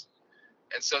cares?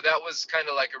 And so that was kind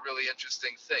of like a really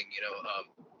interesting thing,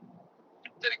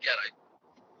 that again,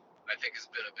 I think has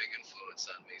been a big influence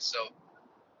on me. So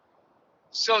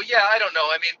yeah, I don't know.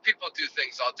 I mean, people do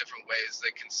things all different ways.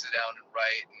 They can sit down and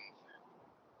write and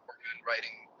work on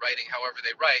writing however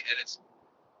they write, and it's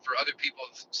for other people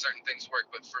certain things work.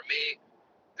 But for me,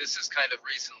 this is kind of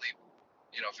recently,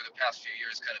 for the past few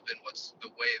years, kind of been what's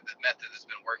the way the method has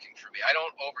been working for me. I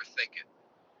don't overthink it.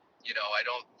 I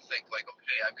don't think like,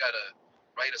 okay, I've got to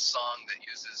write a song that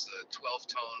uses a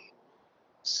 12-tone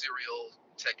serial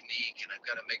technique, and I've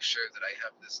got to make sure that I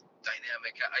have this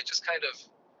dynamic. I just kind of,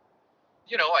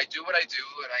 I do what I do,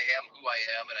 and I am who I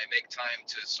am, and I make time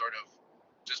to sort of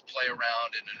just play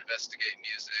around and investigate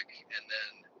music, and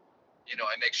then,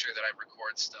 I make sure that I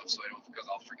record stuff so I don't, because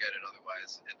I'll forget it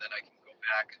otherwise, and then I can go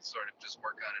back and sort of just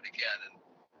work on it again. And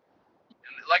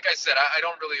like I said, I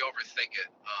don't really overthink it.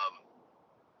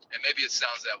 And maybe it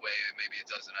sounds that way, and maybe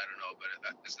it doesn't. I don't know, but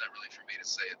it's not really for me to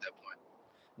say at that point.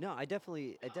 No, I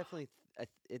definitely,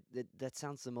 that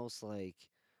sounds the most like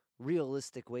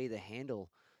realistic way to handle,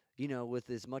 with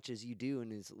as much as you do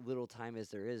and as little time as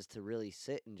there is to really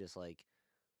sit and just like,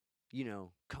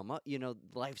 come up.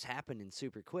 Life's happening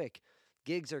super quick.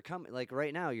 Gigs are coming. Like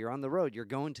right now, you're on the road. You're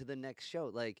going to the next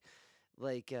show.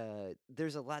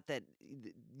 There's a lot that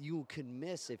you could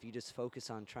miss if you just focus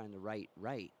on trying to write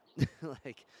right.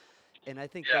 like and I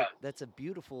think that Yeah, that's a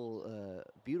beautiful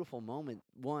moment.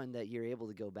 One, that you're able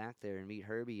to go back there and meet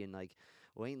Herbie and like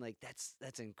Wayne. Like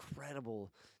that's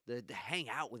incredible. To hang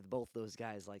out with both those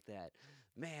guys like that,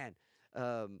 man.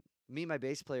 Me and my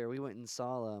bass player, we went and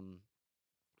saw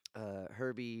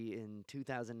Herbie in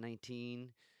 2019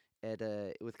 at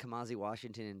with Kamasi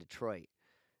Washington in Detroit,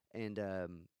 and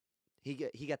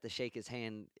he got to shake his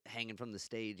hand hanging from the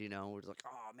stage. We're like,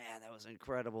 oh man, that was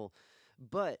incredible.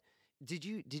 But did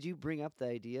you bring up the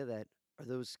idea that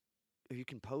are you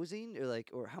composing,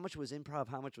 or how much was improv,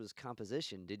 how much was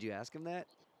composition? Did you ask him that?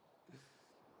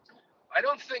 I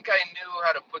don't think I knew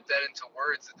how to put that into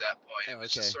words at that point. It Oh,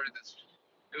 was just okay. sort of this.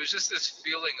 It was just this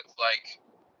feeling of like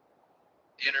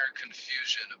inner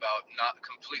confusion about not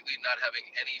having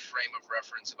any frame of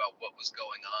reference about what was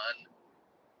going on,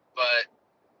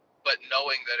 but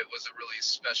knowing that it was a really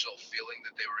special feeling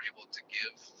that they were able to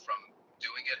give from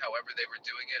doing it however they were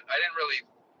doing it. I didn't really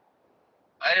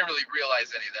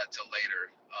realize any of that till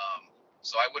later.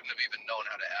 So I wouldn't have even known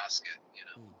how to ask it.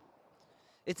 Hmm.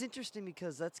 It's interesting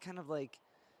because that's kind of like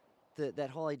that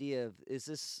whole idea of, is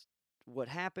this what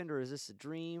happened or is this a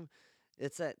dream?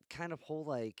 It's that kind of whole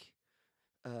like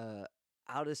uh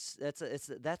out of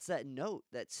that's that note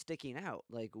that's sticking out.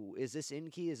 Like, is this in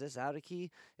key? Is this out of key?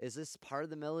 Is this part of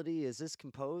the melody? Is this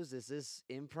composed? Is this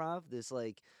improv? This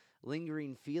like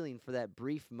lingering feeling for that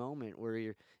brief moment where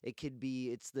you're. It could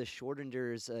be it's the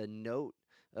Schrodinger's note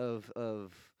of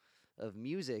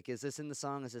music. Is this in the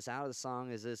song? Is this out of the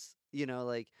song? Is this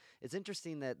like it's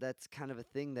interesting that that's kind of a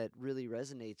thing that really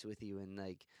resonates with you and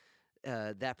like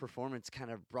that performance kind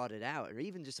of brought it out, or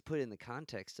even just to put it in the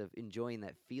context of enjoying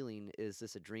that feeling. Is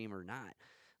this a dream or not?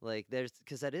 Like, there's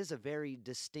because that is a very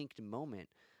distinct moment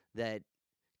that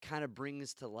kind of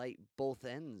brings to light both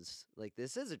ends. Like,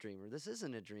 this is a dream or this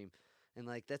isn't a dream, and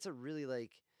like that's a really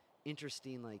like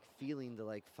interesting like feeling to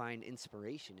like find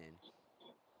inspiration in.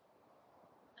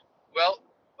 Well,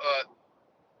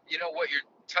 what you're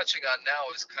touching on now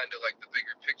is kind of like the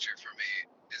bigger picture for me,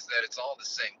 is that it's all the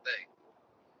same thing.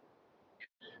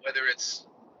 Whether it's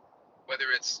whether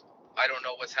it's I don't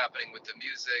know what's happening with the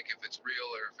music, if it's real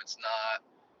or if it's not.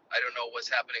 I don't know what's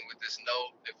happening with this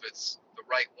note, if it's the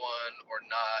right one or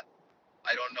not.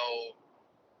 I don't know,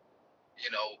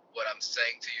 what I'm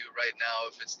saying to you right now,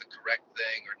 if it's the correct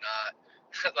thing or not.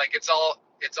 Like, it's all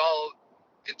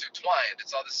intertwined.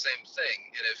 It's all the same thing.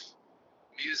 And if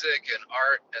music and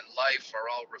art and life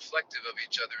are all reflective of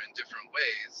each other in different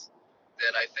ways,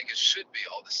 then I think it should be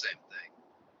all the same thing.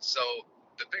 So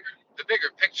the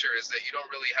bigger picture is that you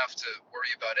don't really have to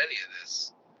worry about any of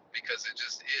this, because it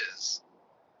just is,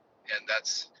 and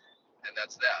that's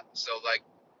that. So, like,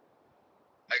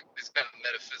 it's kind of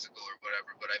metaphysical or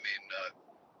whatever, but I mean,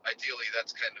 ideally,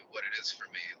 that's kind of what it is for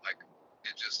me. Like,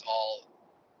 it just all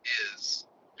is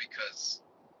because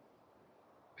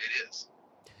it is.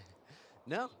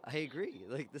 No, I agree.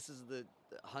 Like, this is the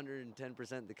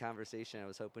 110% the conversation I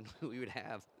was hoping we would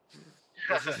have.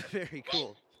 This is very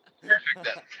cool. Perfect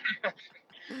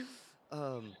then.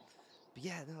 um, but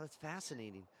yeah, no, it's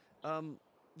fascinating.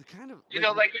 The kind of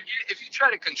Like, if you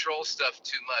try to control stuff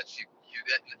too much, you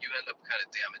end up kind of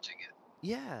damaging it.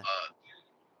 yeah,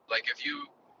 Like, if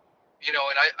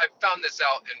and I've found this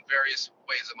out in various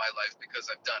ways of my life because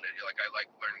I've done it. Like, I like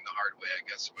learning the hard way, I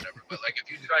guess, or whatever. But like, if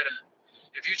you try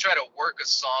to work a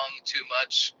song too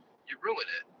much, you ruin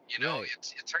it. right.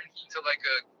 It turns into like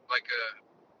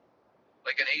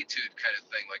an etude kind of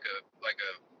thing, like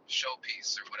a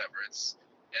showpiece or whatever.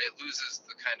 And it loses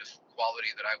the kind of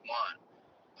quality that I want.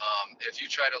 If you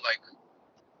try to like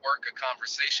work a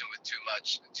conversation with too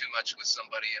much with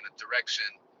somebody in a direction,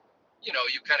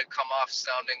 you kind of come off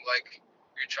sounding like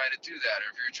you're trying to do that. Or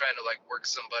if you're trying to like work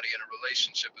somebody in a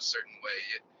relationship a certain way,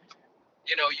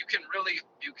 you can really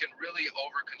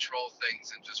over control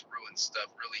things and just ruin stuff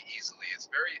really easily. It's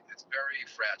very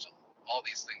fragile. All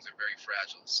these things are very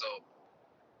fragile. So,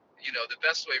 the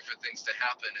best way for things to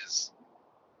happen is,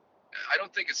 I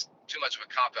don't think it's too much of a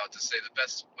cop out to say the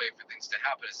best way for things to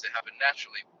happen is to happen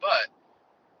naturally. But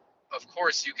of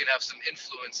course, you can have some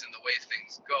influence in the way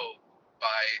things go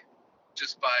by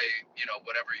just by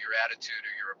whatever your attitude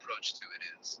or your approach to it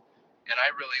is. And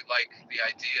I really like the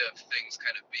idea of things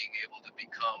kind of being able to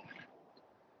become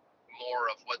more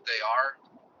of what they are,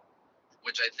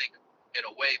 which I think in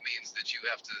a way means that you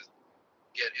have to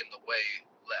get in the way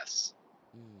less.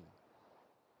 Mm,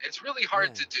 It's really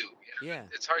hard yeah, to do. yeah,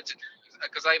 It's hard to do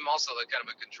because I'm also like kind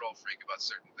of a control freak about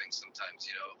certain things sometimes,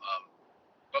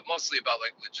 but mostly about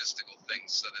like logistical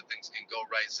things, so that things can go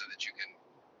right, so that you can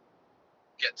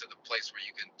get to the place where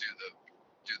you can do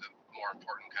the more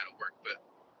important kind of work. But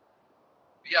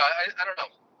yeah, I don't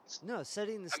know. no,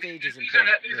 setting the I mean, stage is these are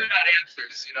important. not these Yeah, are not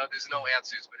answers. There's no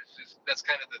answers, but it's just that's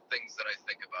kind of the things that I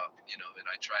think about. And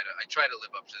I try to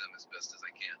live up to them as best as I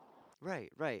can.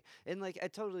 right, right. And like I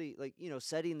totally like,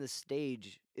 setting the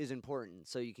stage is important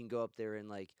so you can go up there and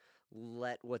like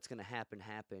let what's going to happen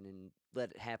and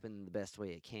let it happen the best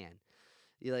way it can.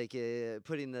 You like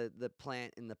putting the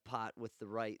plant in the pot with the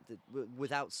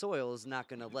without soil is not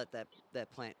going to let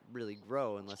that plant really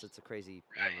grow unless it's a crazy,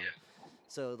 I don't know. Right.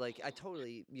 So like I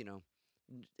totally,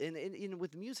 and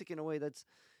with music in a way that's,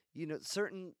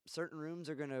 certain rooms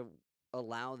are gonna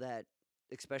allow that,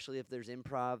 especially if there's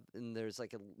improv and there's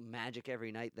like a magic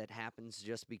every night that happens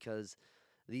just because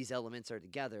these elements are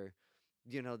together.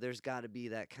 There's got to be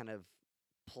that kind of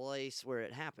place where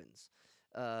it happens.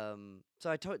 So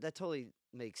that totally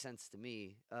makes sense to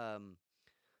me.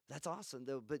 That's awesome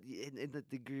though, but in the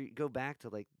degree, go back to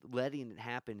like letting it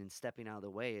happen and stepping out of the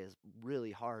way is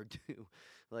really hard to,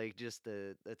 like just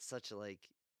that's such a like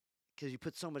because you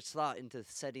put so much thought into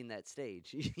setting that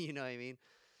stage, you know what I mean?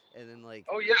 And then like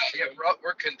Oh yeah, yeah.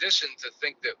 We're conditioned to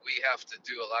think that we have to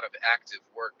do a lot of active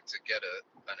work to get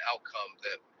an outcome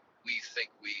that we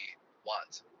think we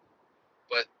want.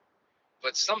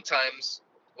 But sometimes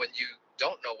when you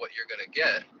don't know what you're going to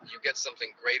get. You get something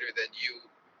greater than you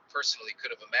personally could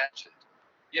have imagined.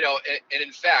 And in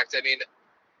fact, I mean,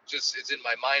 just it's in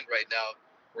my mind right now.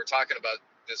 We're talking about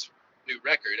this new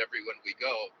record, Everywhere We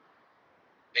Go,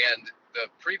 and the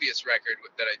previous record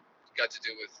that I got to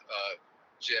do with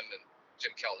Jim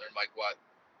Kellner and Mike Watt,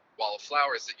 Wall of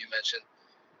Flowers, that you mentioned.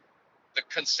 The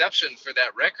conception for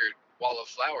that record, Wall of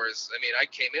Flowers, I mean, I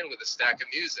came in with a stack of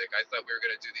music. I thought we were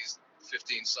going to do these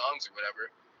 15 songs or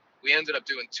whatever. We ended up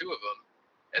doing two of them,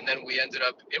 and then we ended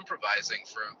up improvising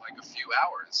for like a few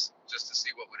hours just to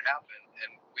see what would happen.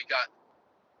 And we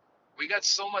got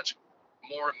so much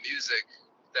more music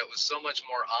that was so much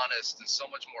more honest and so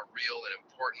much more real and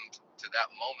important to that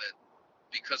moment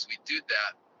because we did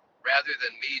that, rather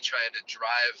than me trying to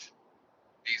drive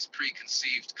these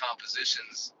preconceived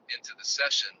compositions into the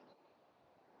session.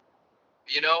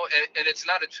 And it's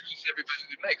not a choice everybody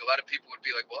would make. A lot of people would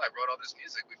be like, well, I wrote all this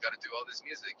music, we've got to do all this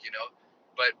music.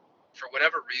 But for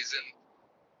whatever reason,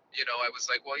 I was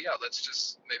like, well, yeah, let's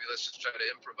just try to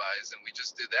improvise. And we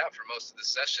just did that for most of the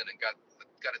session and got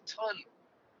a ton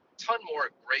more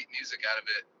great music out of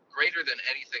it, greater than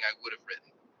anything I would have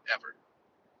written ever.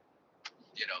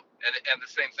 And the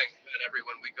same thing at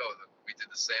Everywhere We Go. We did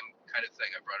the same kind of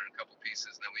thing. I brought in a couple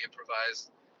pieces and then we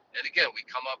improvised. And again, we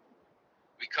come up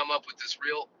with this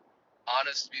real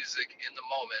honest music in the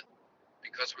moment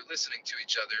because we're listening to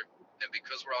each other and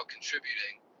because we're all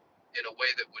contributing in a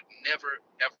way that would never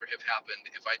ever have happened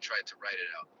if I tried to write it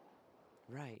out.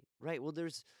 Right, right. Well,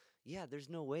 there's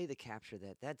no way to capture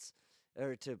that.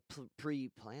 Or to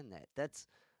pre-plan that.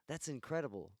 That's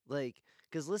incredible. Like,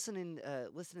 cause listening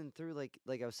through,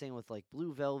 like I was saying with like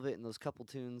Blue Velvet and those couple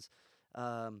tunes,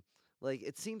 um, like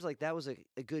it seems like that was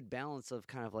a good balance of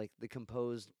kind of like the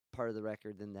composed part of the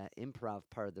record and that improv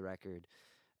part of the record.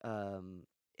 Um,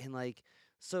 and like,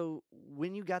 so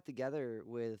when you got together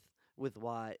with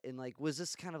Watt, and like, was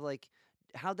this kind of like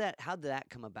how did that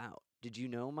come about? Did you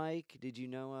know Mike? Did you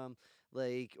know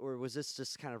like, or was this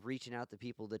just kind of reaching out to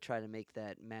people to try to make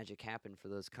that magic happen for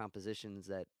those compositions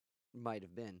that might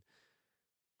have been?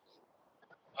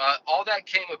 All that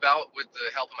came about with the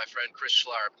help of my friend Chris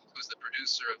Schlarb, who's the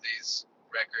producer of these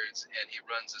records, and he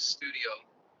runs a studio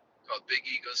called Big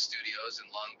Ego Studios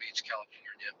in Long Beach,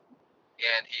 California.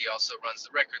 And he also runs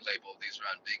the record label. These are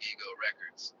on Big Ego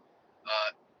Records.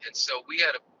 And so we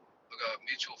had a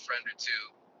mutual friend or two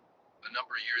a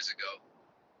number of years ago,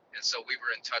 and so we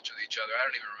were in touch with each other. I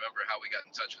don't even remember how we got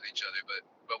in touch with each other,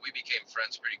 but we became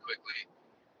friends pretty quickly.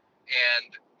 And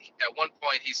at one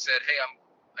point, he said, "Hey,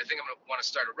 I think I'm gonna want to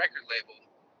start a record label.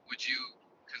 Would you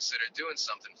consider doing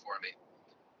something for me?"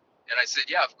 And I said,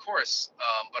 "Yeah, of course,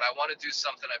 but I want to do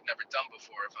something I've never done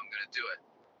before if I'm going to do it."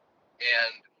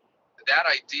 And that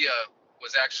idea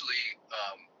was actually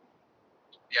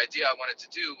the idea I wanted to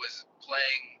do was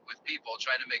playing with people,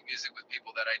 trying to make music with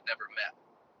people that I'd never met.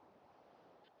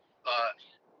 Uh,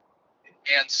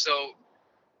 and so,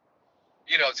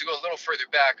 to go a little further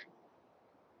back,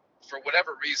 for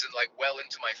whatever reason, like well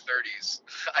into my 30s,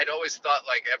 I'd always thought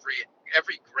like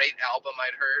every great album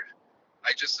I'd heard,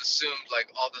 I just assumed like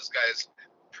all those guys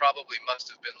probably must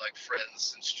have been like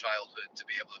friends since childhood to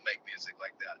be able to make music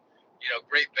like that.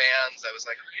 Great bands. I was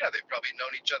like, oh, yeah, they've probably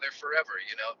known each other forever.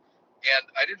 And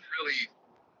I didn't really.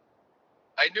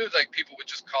 I knew like people would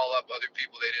just call up other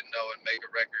people they didn't know and make a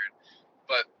record,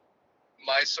 but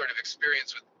my sort of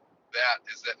experience with that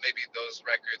is that maybe those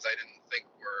records I didn't think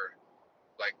were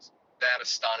like that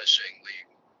astonishingly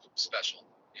special,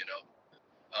 you know.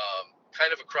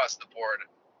 Kind of across the board,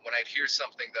 when I'd hear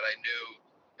something that I knew,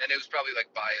 and it was probably like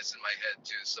bias in my head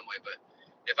too, some way, but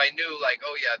if I knew like,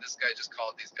 oh yeah, this guy just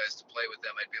called these guys to play with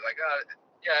them, I'd be like,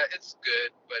 yeah, it's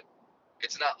good, but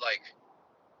it's not like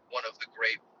one of the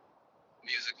great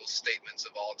musical statements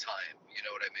of all time. You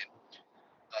know what I mean?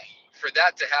 For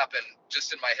that to happen,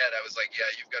 just in my head, I was like,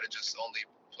 yeah, you've got to just only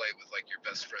play with like your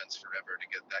best friends forever to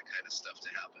get that kind of stuff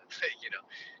to happen.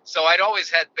 So I'd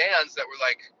always had bands that were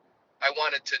like, I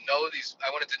wanted to know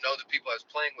the people I was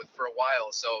playing with for a while.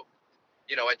 So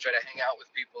I'd try to hang out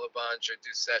with people a bunch or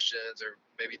do sessions or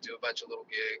maybe do a bunch of little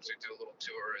gigs or do a little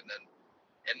tour, and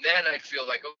then I'd feel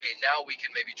like, okay, now we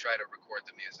can maybe try to record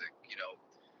the music.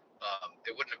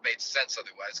 It wouldn't have made sense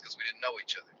otherwise because we didn't know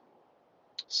each other.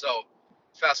 So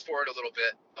fast forward a little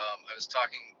bit, I was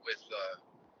talking with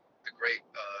the great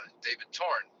David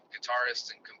Torn,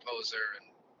 guitarist and composer and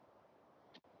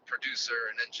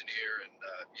producer and engineer, and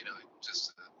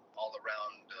just all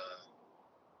around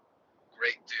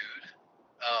great dude.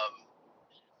 Um,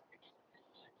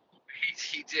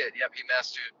 he did, yep. He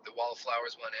mastered the Wall of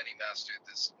Flowers one, and he mastered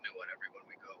this new one, Everywhere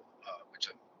We Go, which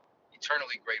I'm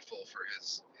eternally grateful for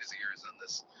his ears on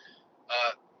this.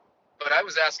 Uh, but I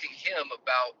was asking him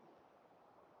about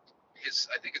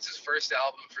I think it's his first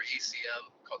album for ECM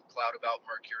called Cloud About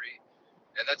Mercury,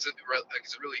 and it's a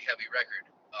really heavy record.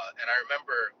 And I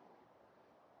remember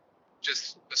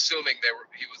just assuming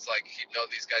he was like he'd known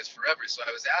these guys forever. So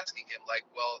I was asking him like,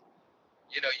 well,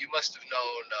 you must have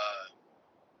known,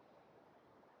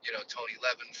 Tony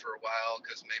Levin for a while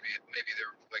because maybe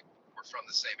they're like we're from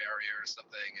the same area or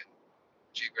something, and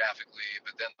geographically.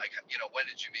 But then like, when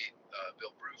did you meet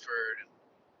Bill Bruford?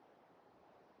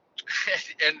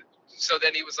 And so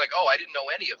then he was like, oh, I didn't know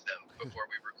any of them before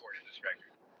we recorded this record.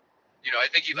 I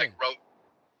think he Yeah. like wrote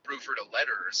Bruford a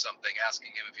letter or something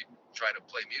asking him if he'd try to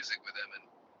play music with him,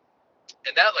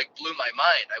 and that like blew my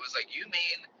mind. I was like, you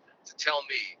mean to tell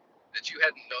me that you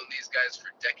hadn't known these guys for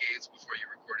decades before you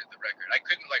recorded the record? I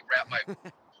couldn't like wrap my brain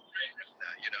around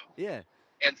that. Yeah.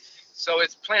 And so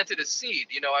it's planted a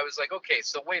seed. I was like, okay,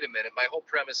 so wait a minute, my whole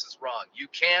premise is wrong. You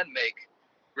can make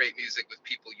great music with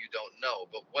people you don't know,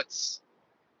 but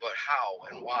how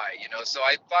and why? So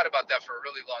I thought about that for a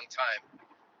really long time.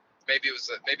 Maybe it was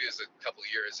a couple of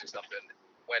years or something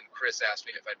when Chris asked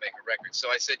me if I'd make a record.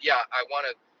 So I said, yeah, I want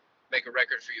to make a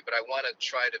record for you, but I want to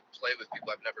try to play with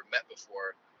people I've never met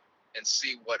before and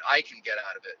see what I can get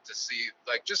out of it, to see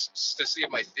like just to see if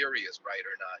my theory is right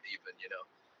or not, even.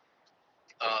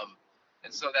 And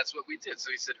so that's what we did.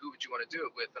 So he said, who would you want to do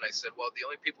it with? And I said, well, the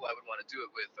only people I would want to do it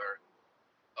with are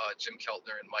Jim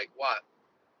Keltner and Mike Watt,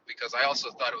 because I also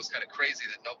thought it was kind of crazy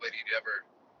that nobody had ever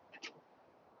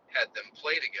had them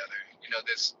play together.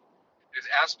 There's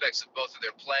aspects of both of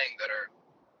their playing that are,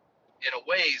 in a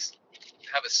ways,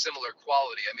 have a similar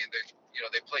quality. I mean,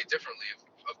 they play differently,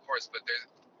 of course, but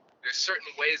there's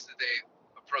certain ways that they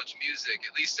approach music,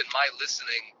 at least in my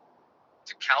listening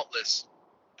to countless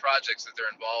projects that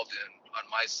they're involved in on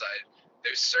my side.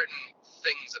 There's certain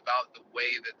things about the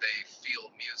way that they feel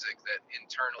music that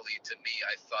internally to me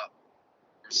I thought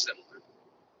were similar.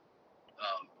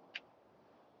 Um,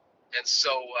 and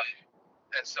so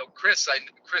Chris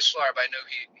Schlarb, I know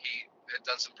he had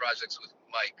done some projects with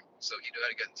Mike, so he knew how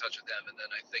to get in touch with them. And then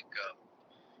I think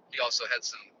he also had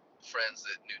some friends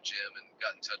that knew Jim and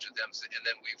got in touch with them. And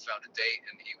then we found a date,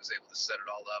 and he was able to set it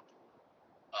all up.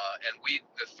 And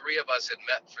the three of us had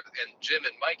met and Jim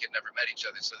and Mike had never met each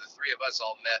other, so the three of us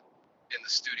all met in the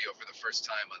studio for the first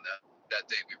time on that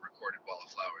day we recorded Wall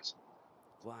of Flowers.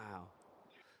 Wow.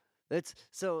 That's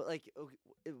so like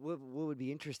what would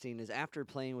be interesting is after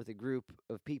playing with a group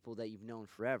of people that you've known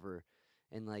forever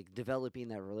and like developing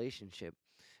that relationship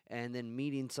and then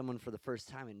meeting someone for the first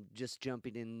time and just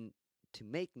jumping in to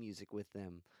make music with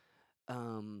them.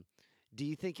 Um, do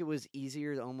you think it was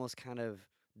easier to almost kind of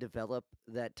develop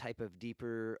that type of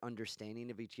deeper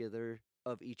understanding of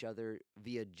each other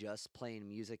via just playing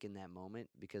music in that moment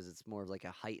because it's more of like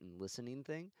a heightened listening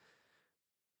thing?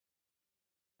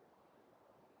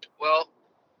 Well,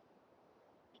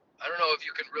 I don't know if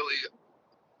you can really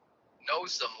know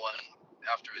someone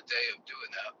after a day of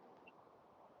doing that,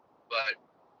 but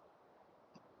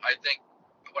I think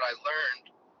what I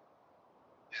learned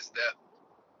is that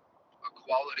a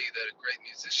quality that a great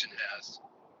musician has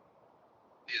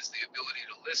is the ability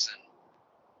to listen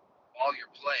while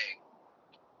you're playing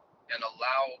and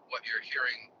allow what you're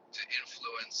hearing to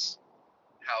influence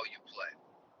how you play.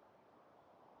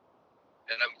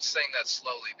 And I'm saying that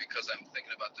slowly because I'm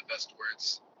thinking about the best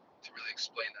words to really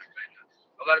explain that right now.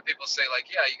 A lot of people say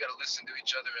like, yeah, you got to listen to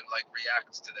each other and like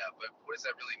react to that, but what does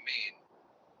that really mean?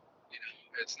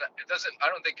 It's not. It doesn't. I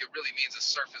don't think it really means a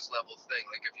surface level thing.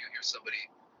 Like if you hear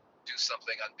somebody do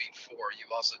something on beat 4, you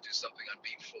also do something on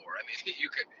beat 4. I mean,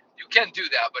 you can do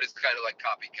that, but it's kind of like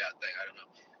copycat thing. I don't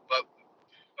know, but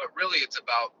really, it's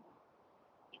about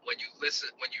when you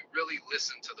really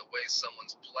listen to the way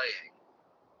someone's playing,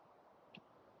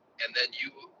 and then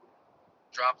you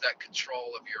drop that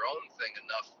control of your own thing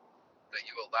enough that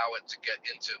you allow it to get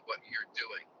into what you're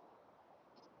doing.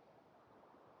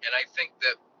 And I think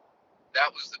that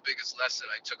was the biggest lesson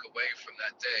I took away from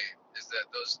that day, is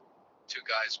that those two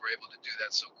guys were able to do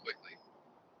that so quickly.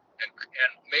 And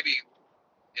maybe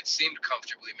it seemed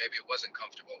comfortably, maybe it wasn't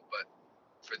comfortable, but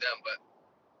for them, but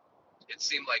it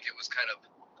seemed like it was kind of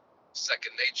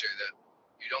second nature, that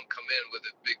you don't come in with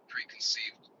a big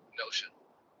preconceived notion,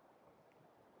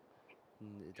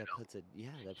 you That know. puts it,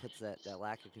 yeah, that puts that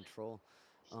lack of control.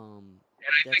 And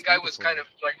I That's think I was kind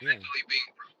beautiful. of like Yeah. mentally being,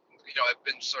 I've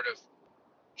been sort of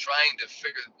trying to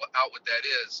figure out what that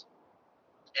is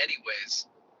anyways.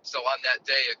 So on that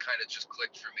day, it kind of just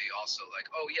clicked for me also, like,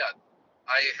 oh yeah,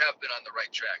 I have been on the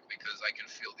right track because I can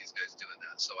feel these guys doing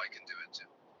that, so I can do it too.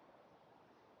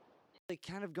 Like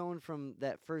kind of going from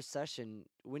that first session,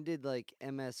 when did like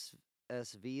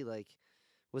MSSV like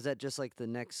Was that just like the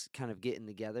next kind of getting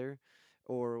together?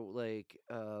 Or like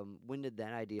when did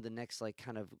that idea, the next like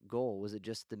kind of goal, was it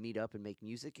just to meet up and make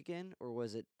music again, or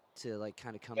was it to like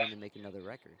kind of come in and make another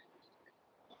record?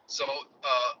 So,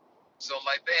 so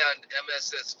my band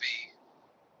MSSV,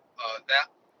 that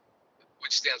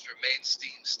which stands for Main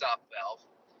Steam Stop Valve,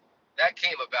 that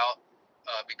came about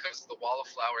because the Wall of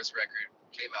Flowers record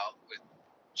came out with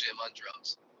Jim on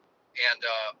drums, and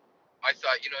I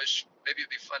thought, maybe it'd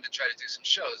be fun to try to do some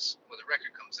shows when the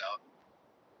record comes out.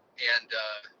 And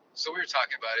so we were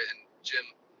talking about it, and Jim,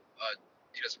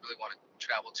 he doesn't really want to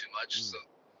travel too much, Mm. so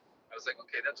I was like,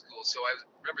 okay, that's cool. So I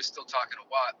remember still talking to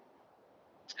Watt,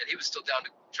 and he was still down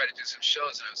to try to do some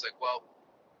shows, and I was like, well,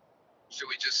 should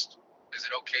we just? Is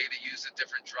it okay to use a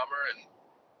different drummer, and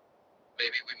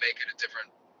maybe we make it a different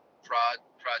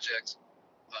project?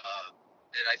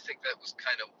 And I think that was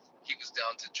kind of, he was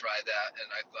down to try that, and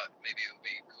I thought maybe it would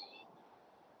be cool.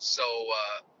 So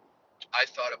I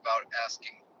thought about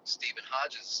asking Stephen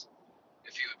Hodges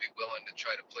if he would be willing to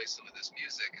try to play some of this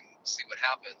music and see what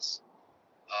happens.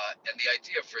 And the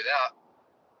idea for that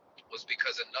was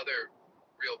because another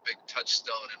real big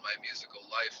touchstone in my musical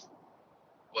life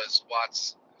was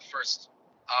Watt's first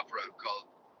opera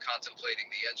called Contemplating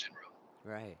the Engine Room.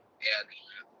 Right. And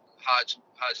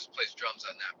Hodges plays drums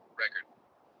on that record.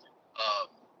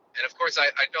 And of course,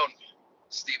 I'd known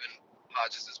Stephen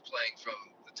Hodges is playing from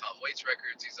the Tom Waits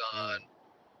records he's on,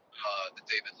 Right. the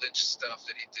David Lynch stuff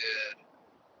that he did,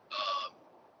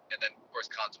 and then of course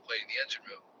Contemplating the Engine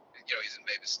Room. He's in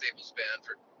Mavis Staples' band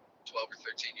for 12 or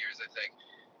 13 years, I think.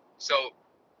 So,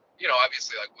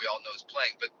 obviously, like we all know his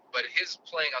playing, but his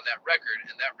playing on that record,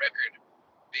 and that record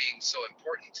being so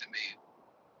important to me,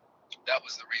 that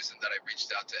was the reason that I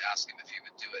reached out to ask him if he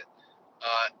would do it.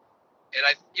 Uh, and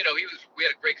we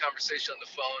had a great conversation on the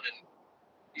phone, and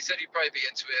he said he'd probably be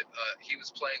into it. He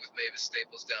was playing with Mavis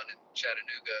Staples down in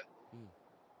Chattanooga, Mm.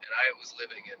 and I was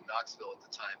living in Knoxville at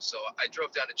the time. So I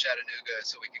drove down to Chattanooga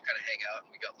so we could kind of hang out,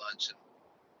 and we got lunch. And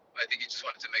I think he just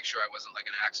wanted to make sure I wasn't like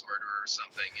an axe murderer or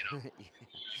something.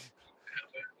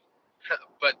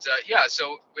 But yeah,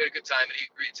 so we had a good time, and he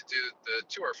agreed to do the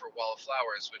tour for Wall of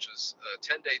Flowers, which was a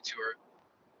 10-day tour,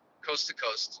 coast to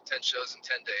coast, 10 shows in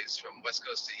 10 days from West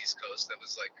Coast to East Coast. That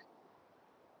was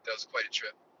quite a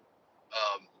trip.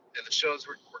 And the shows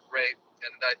were great.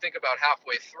 And I think about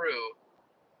halfway through,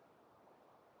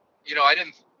 I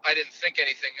didn't think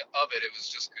anything of it. It was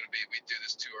just going to be, we'd do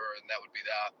this tour and that would be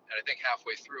that. And I think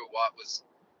halfway through,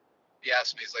 he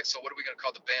asked me, he's like, so what are we going to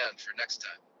call the band for next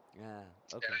time? Yeah.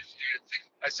 And Okay.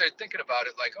 I started thinking about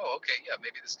it like, oh, okay, yeah,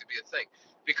 maybe this could be a thing.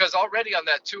 Because already on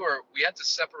that tour, we had to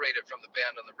separate it from the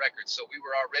band on the record. So we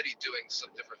were already doing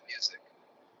some different music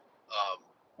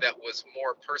that was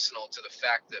more personal to the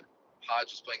fact that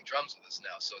Hodge was playing drums with us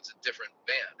now. So it's a different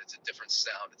band, it's a different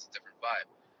sound, it's a different vibe.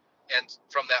 And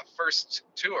from that first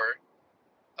tour,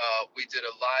 we did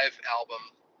a live album,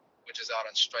 which is out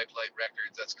on Stripe Light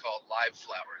Records. That's called Live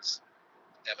Flowers,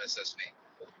 MSSV.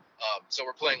 So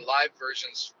we're playing live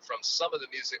versions from some of the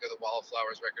music of the Wall of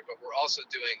Flowers record, but we're also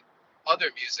doing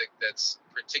other music that's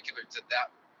particular to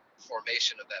that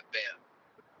formation of that band.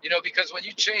 Because when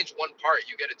you change one part,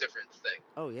 you get a different thing.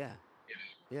 Oh yeah. You know?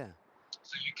 Yeah.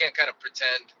 So you can't kind of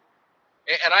pretend.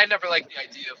 And I never liked the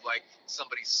idea of like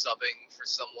somebody subbing for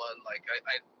someone. Like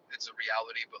it's a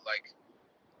reality, but like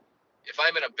if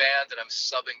I'm in a band and I'm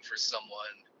subbing for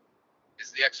someone, is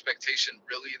the expectation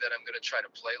really that I'm going to try to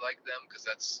play like them? Because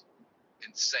that's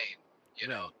insane, you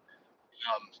know.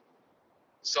 Right. Um,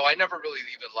 so I never really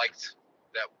even liked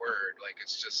that word. Like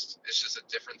it's just a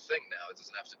different thing now. It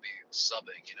doesn't have to be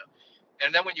subbing. And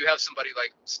then when you have somebody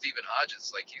like Stephen Hodges,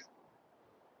 like he's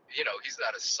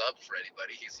not a sub for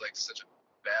anybody. He's like such a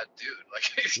bad dude. Like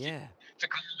Yeah. to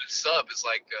call him a sub is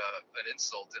like an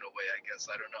insult in a way, I guess.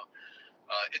 I don't know.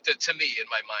 To me, in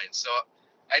my mind. So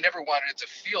I never wanted it to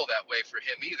feel that way for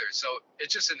him either. So it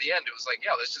just in the end, it was like,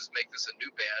 yeah, let's just make this a new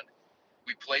band.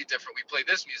 We play different. We play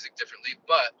this music differently,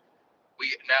 but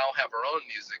we now have our own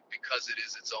music because it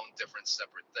is its own different,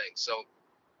 separate thing. So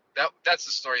that's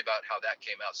the story about how that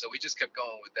came out. So we just kept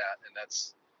going with that, and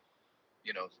that's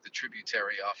the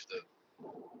tributary off the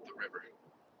river.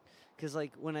 Because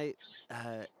like when I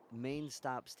main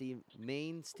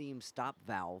steam stop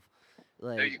valve,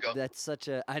 There like you go. that's such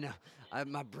a, I know,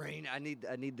 my brain, I need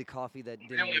the coffee that We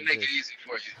didn't don't even want to make it exist.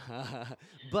 easy for you.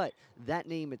 But that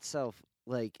name itself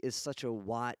like is such a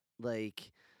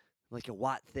like a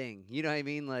Watt thing. You know what I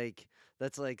mean? Like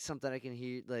that's like something I can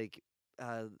hear like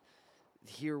uh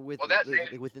here with Well, that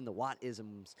like, name within the Watt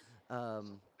isms.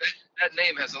 that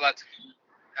name has a lot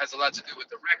to do with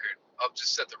the record. I'll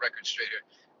just set the record straight here.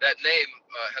 that name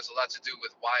has a lot to do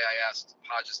with why I asked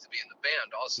Hodges to be in the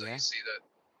band. Also, you Yeah. see the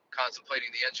contemplating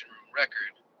the engine room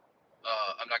record.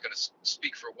 I'm not going to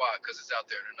speak for why because it's out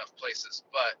there in enough places.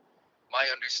 But my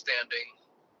understanding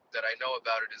that I know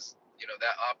about it is,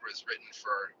 that opera is written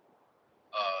for,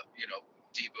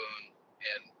 D Boon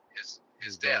and his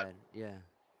His dad, dad. Yeah.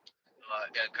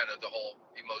 and kind of the whole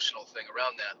emotional thing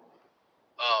around that.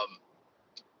 Um,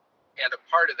 and a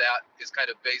part of that is kind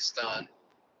of based on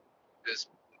this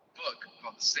book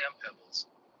called The Sand Pebbles,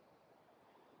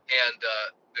 and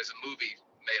there's a movie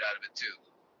made out of it too,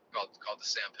 called The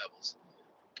Sand Pebbles.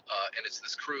 And it's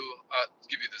this crew. I'll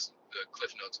give you the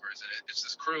Cliff Notes version. It's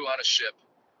this crew on a ship,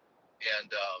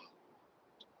 and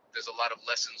there's a lot of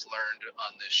lessons learned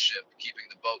on this ship, keeping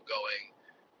the boat going,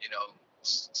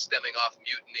 stemming off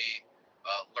mutiny,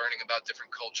 learning about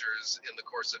different cultures in the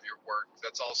course of your work.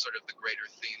 That's all sort of the greater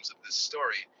themes of this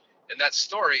story. And that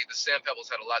story, the Sand Pebbles,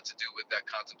 had a lot to do with that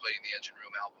Contemplating the Engine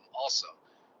Room album also.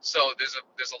 So there's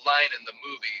a line in the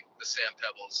movie, The Sand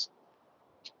Pebbles,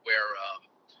 where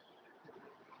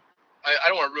I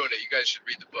don't want to ruin it. You guys should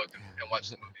read the book and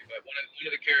watch the movie. But one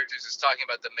of the characters is talking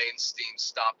about the main steam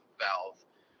stop valve,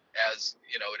 as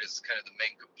it is kind of the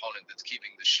main component that's keeping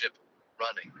the ship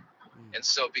running. Mm. And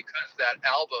so, because that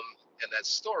album and that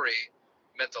story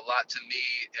meant a lot to me,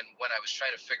 and when I was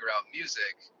trying to figure out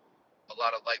music, a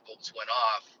lot of light bulbs went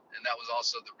off. And that was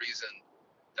also the reason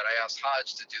that I asked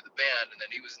Hodge to do the band, and then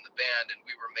he was in the band, and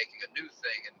we were making a new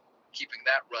thing and keeping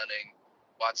that running.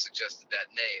 Watts suggested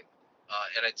that name.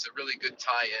 And it's a really good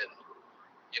tie-in,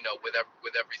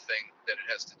 with everything that it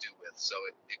has to do with. So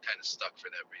it kind of stuck for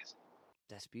that reason.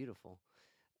 That's beautiful.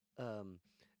 Um,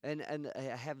 and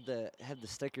I have the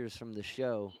stickers from the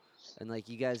show, and like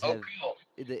you guys Oh, have cool.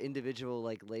 the individual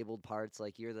like labeled parts.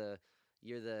 Like you're the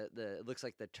it looks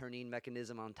like the turning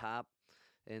mechanism on top,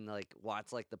 and like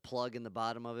Watt's like the plug in the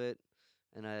bottom of it,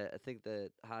 and I think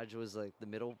that Hodge was like the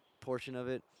middle portion of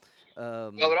it. Well,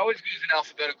 Um, it always goes in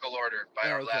alphabetical order by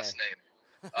oh, our okay. last name.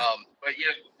 But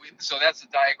yeah, so that's the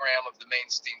diagram of the main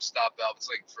steam stop valve. It's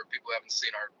like, for people who haven't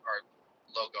seen our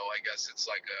logo, I guess it's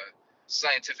like a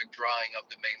scientific drawing of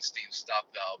the main steam stop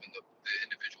valve, and the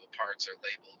individual parts are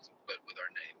labeled, but with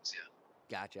our names. Yeah.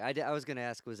 Gotcha. I was gonna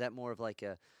ask, was that more of like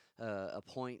a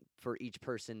point for each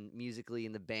person musically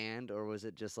in the band, or was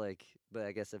it just like? But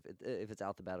I guess if it's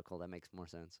alphabetical, that makes more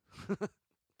sense.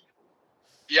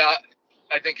 Yeah,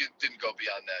 I think it didn't go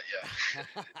beyond that.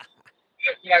 Yeah.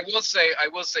 But I will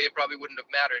say it probably wouldn't have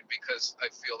mattered, because I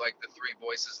feel like the three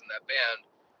voices in that band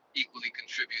equally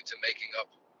contribute to making up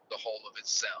the whole of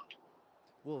its sound.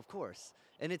 Well, of course,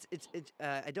 and it's.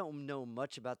 I don't know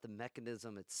much about the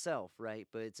mechanism itself, right?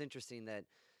 But it's interesting that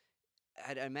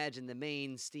I'd imagine the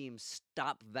main steam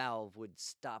stop valve would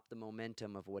stop the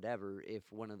momentum of whatever if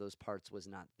one of those parts was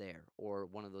not there or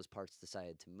one of those parts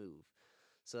decided to move.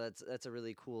 So that's a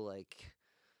really cool like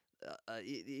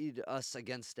us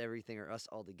against everything or us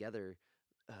all together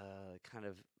kind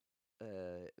of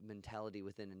mentality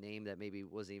within a name that maybe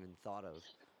wasn't even thought of.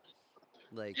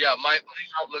 Like Yeah, my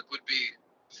outlook would be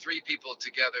three people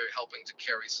together helping to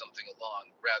carry something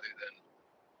along, rather than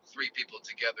three people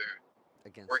together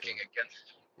against working the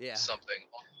against yeah. something.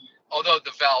 Although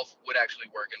the valve would actually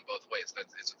work in both ways.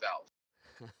 It's a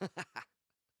valve.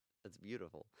 That's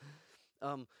beautiful.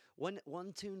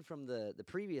 One tune from the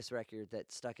previous record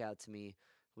that stuck out to me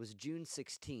was June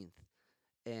 16th,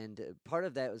 and part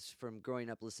of that was from growing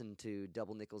up listening to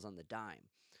Double Nickels on the Dime,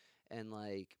 and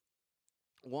like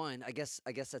one, I guess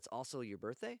that's also your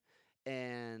birthday,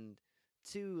 and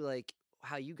two, like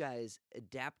how you guys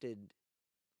adapted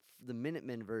the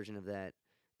Minutemen version of that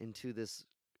into this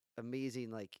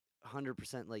amazing like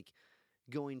 100% like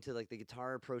going to like the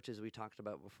guitar approaches we talked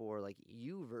about before, like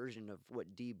you version of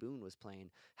what D Boone was playing.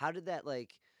 How did that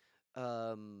like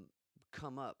um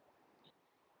come up?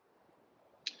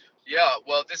 Yeah,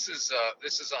 well, this is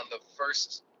on the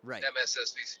first Right.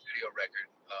 MSSV studio record,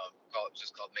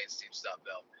 called Main Steam Stop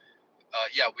Valve.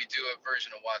 Yeah, we do a version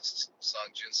of Watts'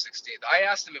 song June 16th. I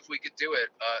asked him if we could do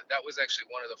it. That was actually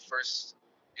one of the first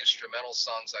instrumental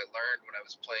songs I learned when I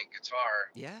was playing guitar.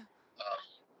 Yeah. Uh,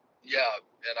 yeah,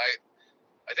 and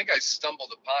I think I stumbled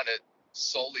upon it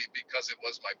solely because it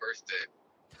was my birthday,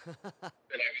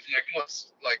 and I was like, oh,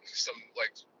 it's like some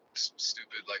like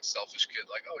stupid like selfish kid,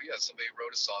 like, oh yeah, somebody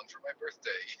wrote a song for my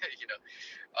birthday, you know.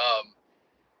 Um,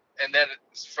 and then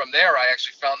from there, I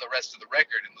actually found the rest of the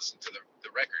record and listened to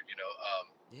the record, you know.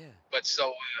 Yeah. But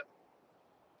so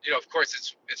of course,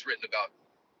 it's written about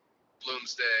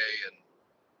Bloomsday and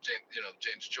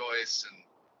James Joyce and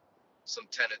some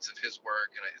tenets of his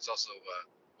work, and it's also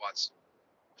Watts'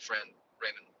 friend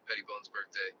Raymond Pettybone's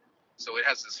birthday. So it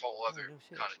has this whole Oh, other no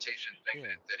shit. connotation thing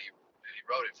Yeah. that he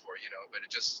wrote it for, but it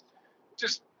just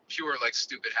pure like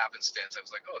stupid happenstance. I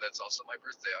was like, oh, that's also my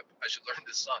birthday. I should learn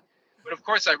this song. But of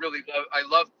course, I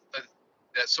love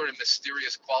that sort of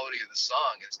mysterious quality of the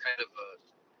song. It's kind of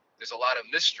there's a lot of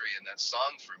mystery in that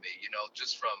song for me,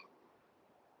 just from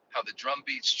how the drum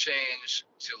beats change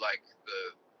to like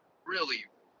the really,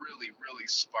 really, really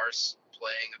sparse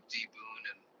playing of D Boon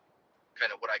and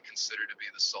kind of what I consider to be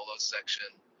the solo section.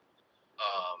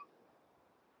 Um,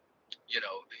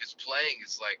 his playing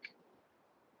is like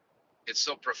it's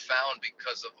so profound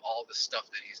because of all the stuff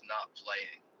that he's not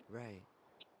playing. Right.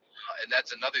 And that's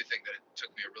another thing that it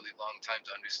took me a really long time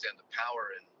to understand the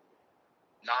power in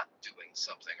not doing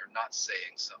something or not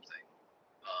saying something.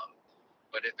 Um,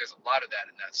 but there's a lot of that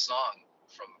in that song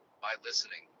from my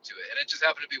listening to it, and it just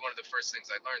happened to be one of the first things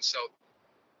I learned. So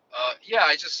yeah,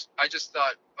 I just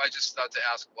thought to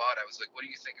ask Watt. I was like, what do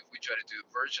you think if we try to do a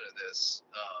version of this?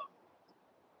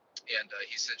 And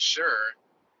he said sure,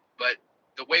 but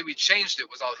the way we changed it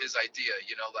was all his idea.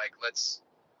 Like let's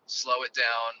slow it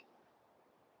down.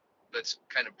 Let's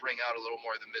kind of bring out a little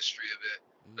more of the mystery of it.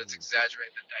 Let's Mm.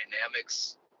 exaggerate the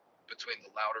dynamics between the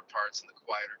louder parts and the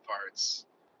quieter parts.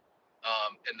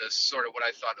 And the sort of what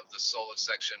I thought of the solo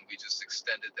section, we just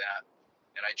extended that.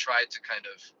 And I tried to kind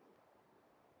of,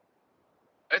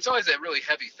 it's always a really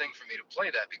heavy thing for me to play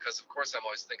that because, of course, I'm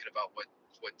always thinking about what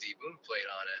D Boon played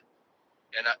on it.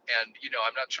 And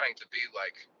I'm not trying to be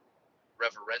like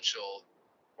reverential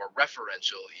or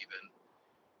referential even,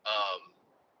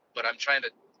 but I'm trying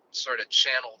to sort of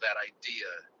channel that idea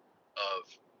of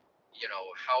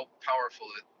how powerful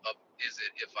is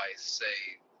it if I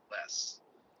say less.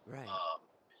 Right. Um,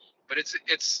 but it's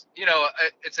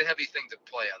a heavy thing to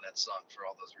play on that song for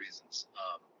all those reasons.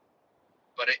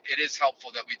 But it is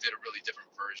helpful that we did a really different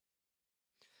version.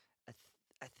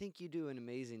 I think you do an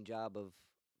amazing job of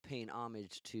paying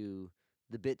homage to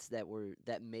the bits that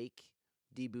make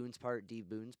D Boon's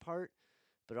part,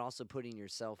 but also putting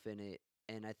yourself in it.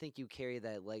 And I think you carry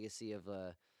that legacy of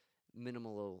a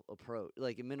minimal approach,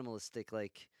 like a minimalistic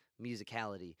like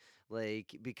musicality.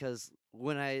 Like because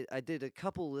when I did a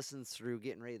couple listens through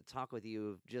getting ready to talk with you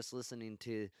of just listening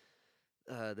to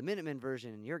the Minutemen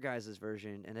version and your guys'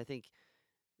 version, and I think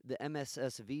the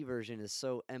MSSV version is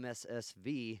so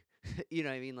MSSV. You know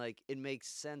what I mean? Like it makes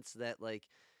sense that like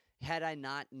had I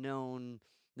not known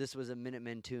this was a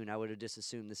Minutemen tune, I would have just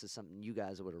assumed this is something you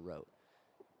guys would have wrote.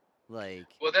 Like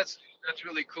Well, that's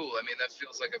really cool. I mean, that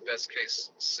feels like a best case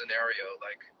scenario.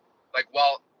 Like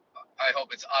while I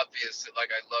hope it's obvious that like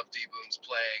I love D Boon's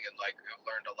playing and like I've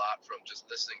learned a lot from just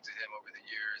listening to him over the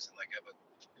years and like have a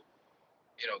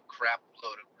crap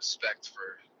load of respect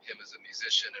for him as a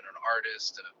musician and an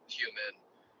artist and a human.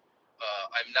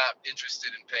 I'm not interested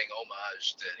in paying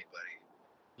homage to anybody.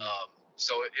 mm,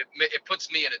 So it puts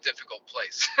me in a difficult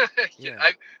place. yeah,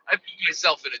 I put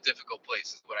myself in a difficult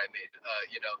place is what I mean.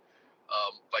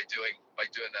 By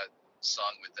doing that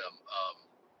song with them,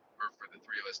 or for the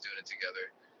three of us doing it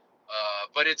together.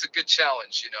 But it's a good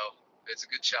challenge. It's a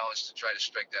good challenge to try to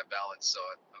strike that balance. So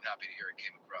I'm happy to hear it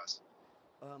came across.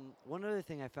 one other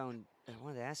thing I found I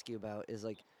wanted to ask you about is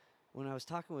like when I was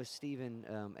talking with Steven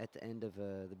at the end of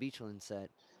the Beachland set,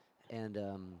 and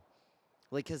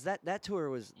like because that tour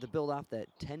was the build off that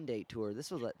 10 date tour.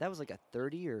 That was like a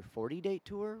 30 or 40 date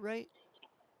tour, right?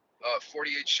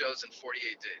 48 shows in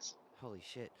 48 days. Holy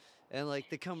shit! And like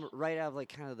they come right out of like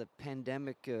kind of the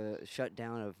pandemic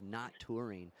shutdown of not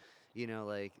touring.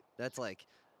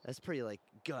 That's pretty like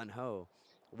gun ho.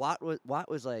 Watt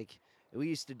was like we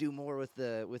used to do more with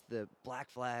the Black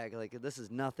Flag. Like this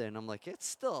is nothing. I'm like it's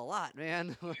still a lot,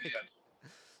 man. like, Yeah.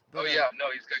 Oh but yeah, no,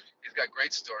 he's got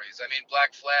great stories. I mean,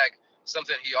 Black Flag,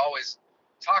 something he always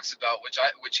talks about, which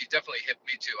he definitely hit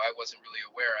me to. I wasn't really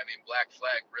aware. I mean, Black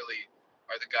Flag really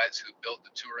are the guys who built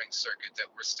the touring circuit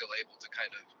that we're still able to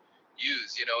kind of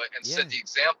use, and yeah, set the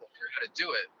example for how to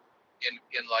do it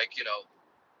in like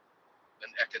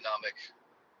an economic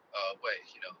way,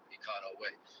 econo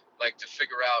way, like to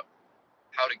figure out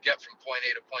how to get from point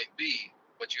A to point B,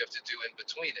 what you have to do in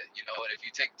between it, and if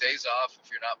you take days off, if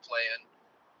you're not playing,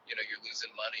 you're losing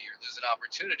money, you're losing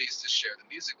opportunities to share the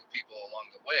music with people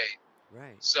along the way.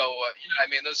 right. So I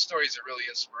mean, those stories are really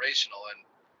inspirational,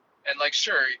 and like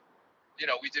sure,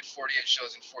 we did 48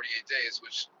 shows in 48 days,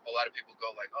 which a lot of people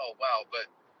go like, oh wow,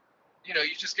 but you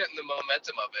just get in the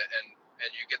momentum of it, and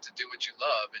you get to do what you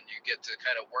love, and you get to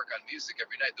kind of work on music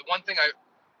every night. The one thing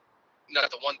not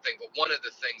the one thing, but one of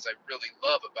the things I really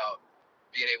love about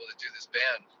being able to do this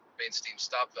band, Main Steam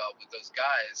Stop Valve, with those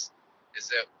guys,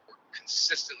 is that we're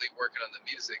consistently working on the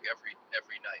music every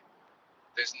night.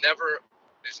 There's never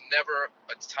There's never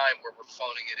a time where we're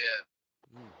phoning it in,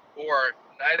 Mm. or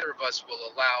neither of us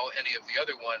will allow any of the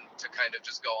other one to kind of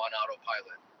just go on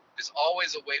autopilot. There's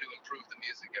always a way to improve the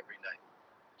music every night,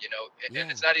 and Yeah.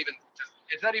 it's not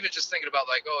even just thinking about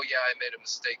like, oh yeah, I made a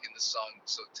mistake in the song,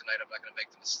 so tonight I'm not going to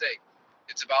make the mistake.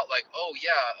 It's about like, oh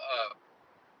yeah,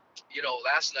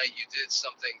 last night you did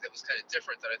something that was kind of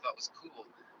different that I thought was cool.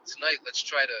 Tonight, let's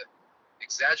try to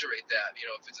exaggerate that.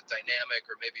 If it's a dynamic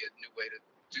or maybe a new way to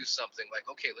do something, like,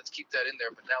 okay, let's keep that in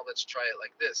there, but now let's try it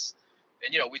like this.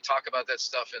 And we talk about that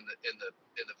stuff in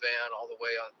the van all the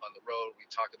way on the road. We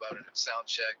talk about it at sound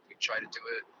check. We try to do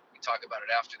it. We talk about it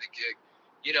after the gig.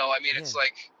 I mean, Yeah. it's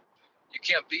like you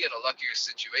can't be in a luckier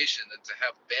situation than to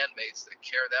have bandmates that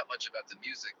care that much about the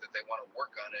music that they want to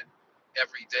work on it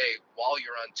every day while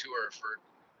you're on tour for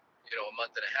a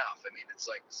month and a half. I mean, it's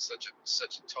like such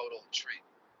a total treat.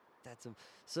 That's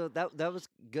so that was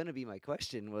gonna be my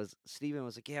question. Was Steven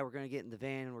was like, yeah, we're gonna get in the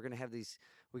van and we're gonna have these.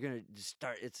 We're gonna just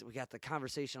start. We got the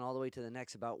conversation all the way to the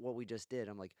next about what we just did.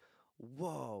 I'm like,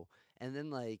 whoa. And then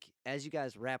like as you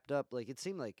guys wrapped up, like it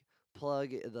seemed like Plug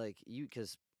like you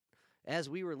because as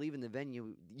we were leaving the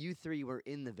venue, you three were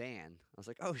in the van. I was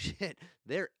like, oh shit,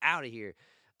 they're out of here.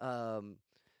 Um,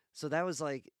 so that was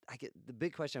like I get the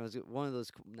big question was one of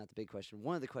those not the big question.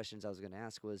 One of the questions I was going to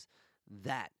ask was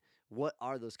that what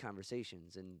are those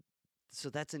conversations? And so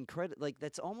that's incredible. Like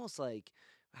that's almost like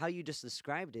how you just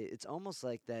described it. It's almost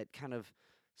like that kind of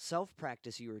self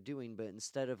practice you were doing, but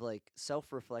instead of like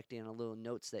self reflecting on little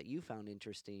notes that you found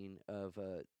interesting of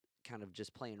kind of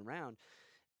just playing around,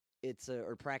 it's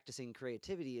or practicing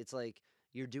creativity. It's like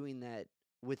you're doing that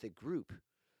with a group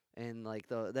and like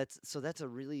that's a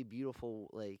really beautiful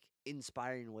like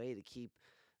inspiring way to keep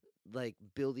like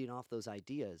building off those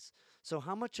ideas. So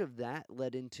how much of that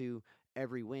led into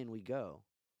every win we go?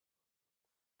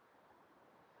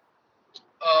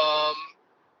 Um,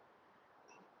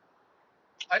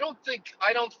 I don't think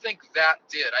that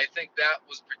did. I think that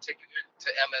was particular to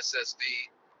MSSV,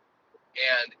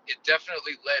 and it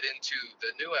definitely led into the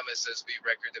new MSSV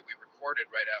record that we recorded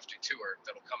right after tour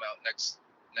that'll come out next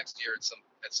year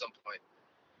at some point.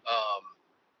 Um,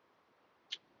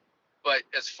 but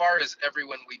as far as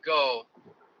everyone we go,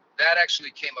 that actually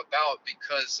came about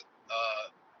because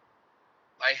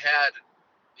I had,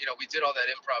 we did all that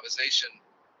improvisation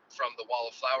from the Wall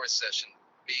of Flowers session.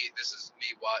 This is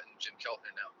me, Watt, and Jim Keltner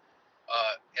now.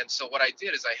 And so what I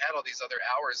did is I had all these other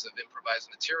hours of improvised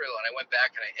material, and I went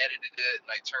back and I edited it and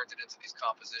I turned it into these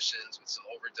compositions with some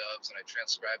overdubs, and I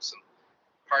transcribed some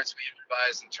parts we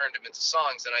improvised and turned them into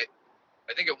songs. And I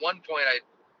think at one point I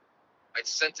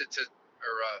sent it to,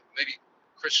 or maybe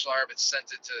Chris Schlarb had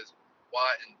sent it to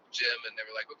Watt and Jim, and they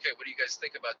were like, okay, what do you guys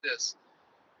think about this?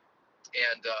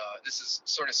 And this is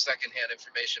sort of secondhand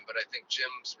information, but I think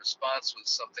Jim's response was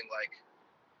something like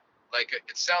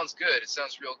it sounds good, it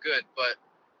sounds real good, but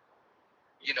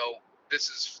this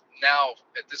is now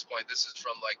at this point, this is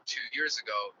from like 2 years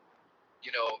ago.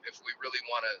 If we really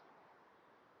want to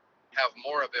have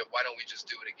more of it, why don't we just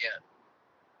do it again?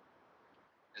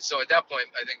 And so at that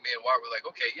point, I think me and Ward were like,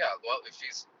 okay, yeah, well, if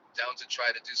he's down to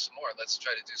try to do some more, let's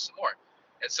try to do some more.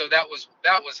 And so that was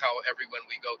how Every When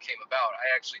We Go came about.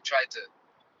 I actually tried to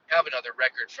have another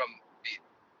record from the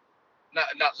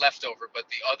not leftover, but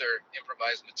the other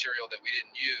improvised material that we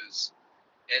didn't use.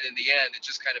 And in the end, it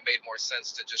just kind of made more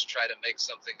sense to just try to make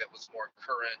something that was more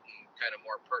current and kind of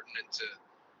more pertinent to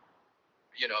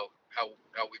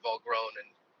how we've all grown in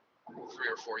 3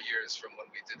 or 4 years from when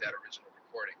we did that original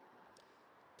recording.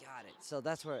 Got it. So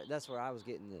that's where I was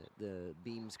getting the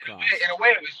beams In crossed. a way,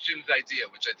 it was Jim's idea,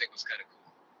 which I think was kind of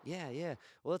cool. Yeah, yeah.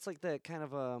 Well, it's like that kind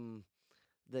of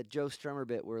the Joe Strummer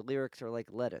bit where lyrics are like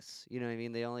lettuce. You know what I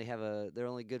mean? They're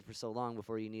only good for so long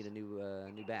before you need a new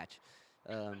batch.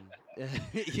 Um,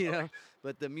 you know,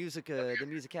 but the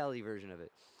musicality version of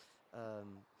it.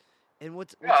 Um, and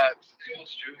what's Yeah,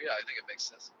 it's true. Yeah, I think it makes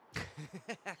sense.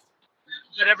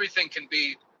 Not everything can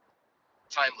be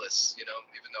timeless, even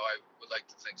though I would like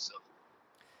to think so.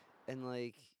 and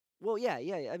like well yeah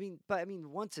yeah I mean but I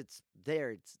mean once it's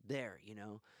there, you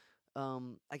know.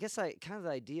 I guess I kind of the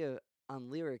idea on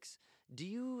lyrics. Do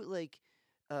you like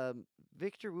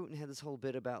Victor Wooten had this whole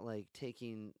bit about like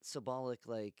taking symbolic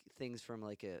like things from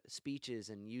like speeches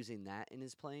and using that in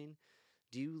his playing.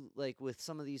 Do you like with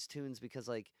some of these tunes because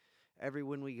like every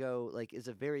when we go like is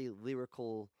a very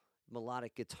lyrical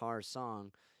melodic guitar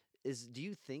song. Is do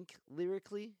you think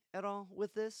lyrically at all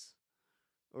with this,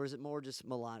 or is it more just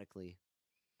melodically?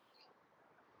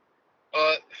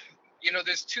 Uh,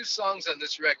 there's two songs on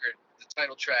this record. The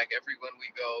title track, "Every When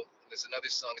We Go," and there's another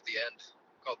song at the end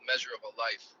called "Measure of a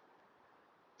Life."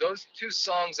 those two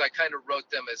songs, I kind of wrote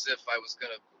them as if I was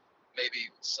gonna maybe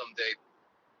someday.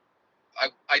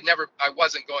 I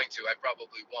wasn't going to. I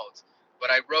probably won't.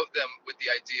 But I wrote them with the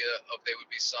idea of they would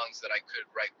be songs that I could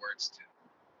write words to,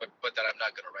 but that I'm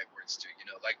not going to write words to. You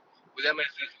know, like with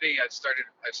MSSB, I've started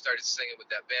singing with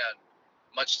that band,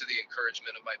 much to the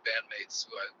encouragement of my bandmates,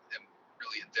 who I am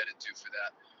really indebted to for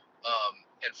that.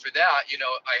 And for that, you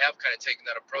know, I have kind of taken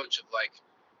that approach of like,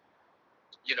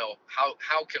 you know,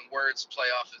 how can words play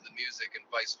off of the music and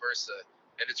vice versa.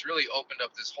 And it's really opened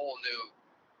up this whole new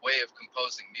way of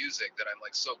composing music that I'm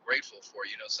like so grateful for.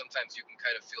 You know, sometimes you can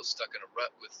kind of feel stuck in a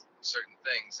rut with certain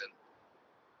things, and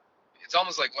it's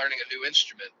almost like learning a new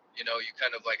instrument. You know, you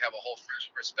kind of like have a whole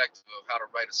fresh perspective of how to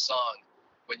write a song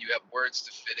when you have words to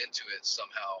fit into it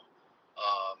somehow,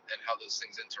 and how those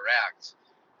things interact.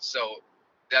 So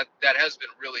that has been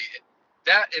really,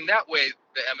 that in that way,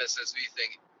 the MSSV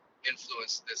thing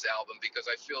influenced this album, because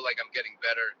I feel like I'm getting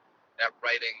better at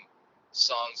writing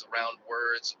songs around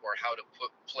words, or how to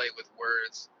play with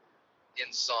words in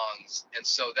songs. And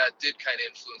so that did kind of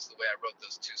influence the way I wrote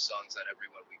those two songs on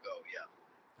Everywhere We Go. Yeah.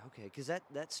 Okay, because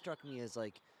that struck me as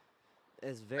like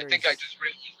as I very. think I just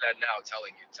realized that now,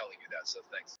 telling you that. So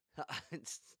thanks.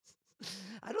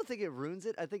 I don't think it ruins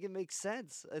it. I think it makes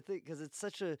sense. I think because it's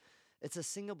a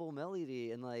singable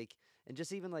melody, and like, and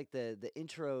just even like the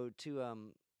intro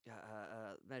to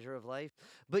Measure of Life.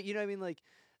 But you know what I mean, like,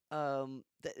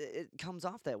 it comes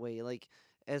off that way. Like,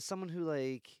 as someone who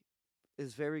like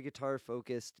is very guitar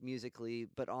focused musically,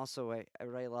 but also I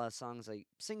write a lot of songs I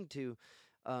sing to.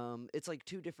 It's like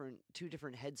two different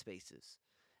headspaces,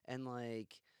 and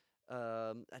like,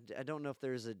 I don't know if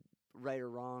there's a right or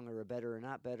wrong or a better or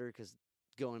not better, because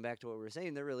going back to what we were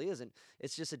saying, there really isn't.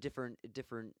 It's just a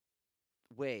different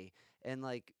way, and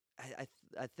like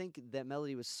I think that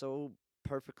melody was so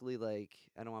perfectly, like,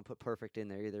 I don't want to put perfect in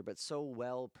there either, but so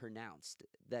well pronounced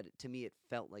that to me it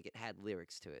felt like it had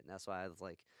lyrics to it, and that's why I was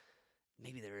like,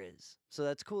 maybe there is. So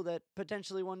that's cool that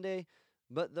potentially one day,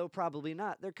 but though probably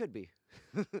not, there could be.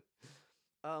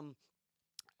 um,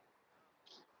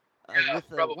 Yeah, with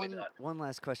probably not. one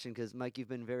last question, because Mike, you've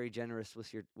been very generous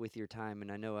with your time,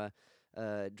 and I know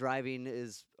driving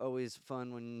is always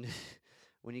fun when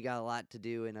when you got a lot to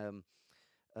do, and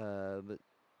but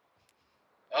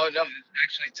Oh no,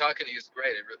 actually talking to you is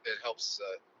great. It helps.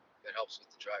 It helps with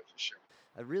the drive for sure.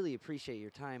 I really appreciate your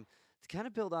time to kind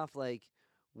of build off like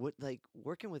what like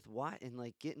working with Watt and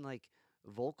like getting like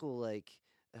vocal like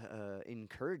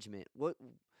encouragement. What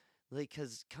like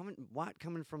because coming Watt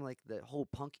coming from like the whole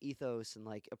punk ethos and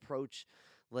like approach,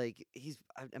 like he's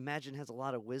I imagine has a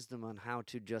lot of wisdom on how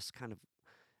to just kind of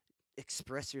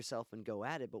express yourself and go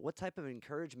at it. But what type of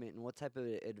encouragement and what type of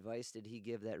advice did he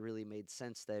give that really made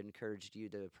sense that encouraged you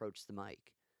to approach the mic?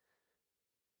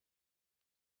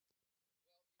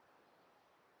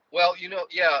 Well,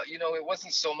 yeah, it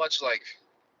wasn't so much like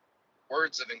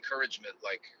words of encouragement,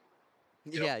 like,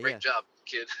 Yeah, great yeah. job,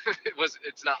 kid.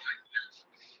 It's not.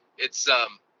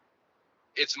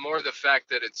 It's more the fact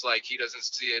that it's like he doesn't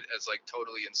see it as like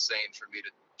totally insane for me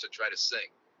to try to sing.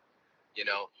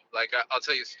 Like I'll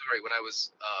tell you a story. When I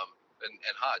was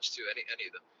and Hodge too, any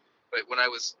of them. But when I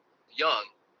was young,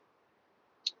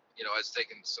 I was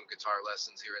taking some guitar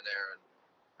lessons here and there, and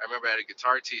I remember I had a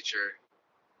guitar teacher.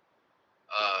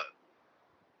 Uh,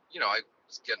 I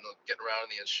was getting around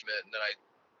on the instrument, and then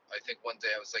I think one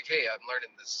day I was like, hey, I'm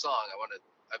learning this song.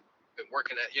 I've been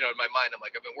working at, in my mind, I'm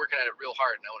like, I've been working at it real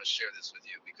hard, and I want to share this with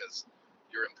you because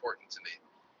you're important to me.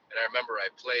 And I remember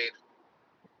I played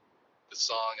the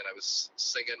song and I was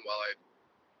singing while I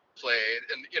played,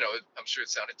 and I'm sure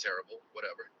it sounded terrible.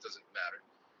 Whatever, it doesn't matter.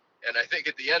 And I think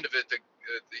at the end of it, the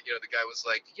guy was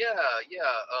like, yeah,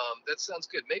 yeah, that sounds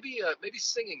good. Maybe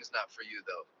singing is not for you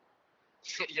though.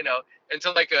 And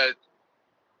to like a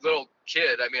little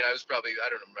kid, I mean, I was probably, I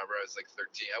don't remember, I was like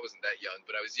 13. I wasn't that young,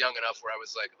 but I was young enough where I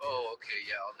was like, oh, okay,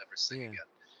 yeah, I'll never sing Yeah.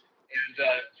 again. And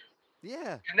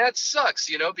Yeah. and that sucks,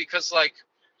 because like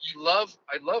I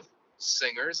love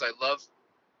singers. I love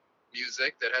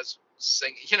music that has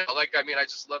sing. Like, I mean, I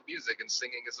just love music, and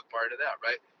singing is a part of that,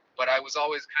 right? But I was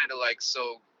always kind of like,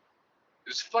 so it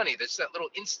was funny. That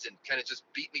little instant kind of just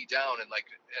beat me down, and like,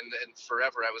 and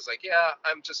forever I was like, yeah,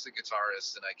 I'm just a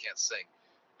guitarist and I can't sing.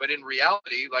 But in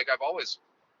reality, like, I've always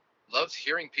loved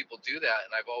hearing people do that,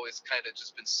 and I've always kind of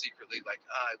just been secretly like,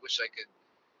 I wish I could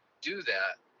do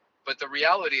that. But the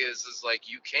reality is like,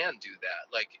 you can do that.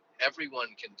 Like,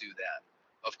 everyone can do that.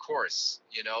 Of course,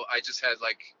 I just had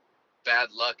like bad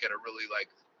luck at a really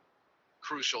like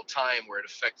crucial time where it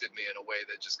affected me in a way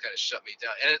that just kind of shut me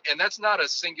down. And that's not a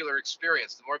singular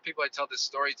experience. The more people I tell this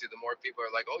story to, the more people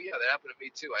are like, oh yeah, that happened to me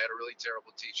too. I had a really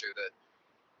terrible teacher that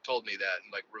told me that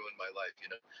and like ruined my life,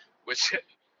 which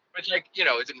which like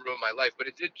it didn't ruin my life, but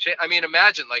it did change. I mean,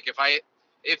 imagine like if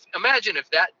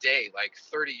that day, like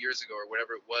 30 years ago or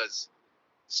whatever it was,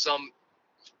 some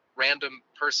random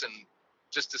person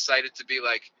just decided to be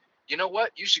like, you know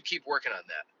what, you should keep working on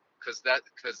that because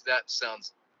that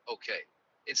sounds okay,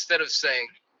 instead of saying,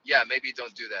 yeah, maybe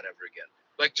don't do that ever again.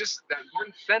 Like just that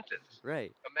one sentence.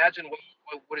 Right. Imagine what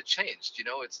would have changed.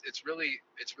 It's really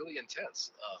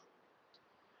intense.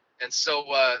 And so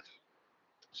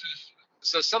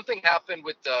something happened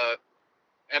with the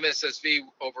MSSV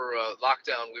over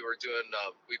lockdown.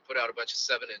 We put out a bunch of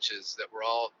 7 inches that were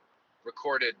all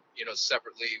recorded,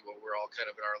 separately. Where we're all kind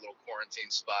of in our little quarantine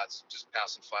spots, just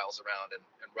passing files around and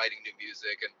writing new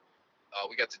music. And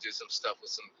we got to do some stuff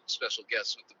with some special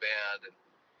guests with the band, and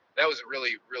that was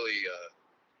really, really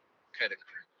kind of.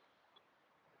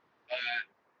 Uh,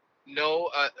 no,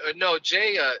 no,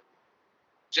 Jay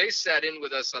sat in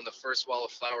with us on the first Wall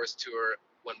of Flowers tour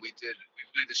when we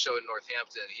played the show in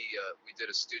Northampton. We did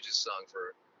a Stooges song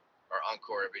for our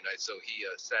encore every night, so he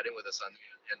sat in with us on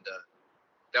that, and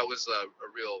that was a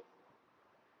real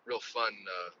fun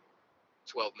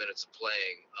 12 minutes of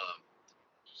playing.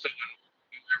 So when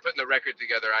we were putting the record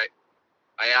together, I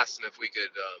asked him if we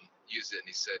could use it, and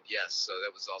he said yes. So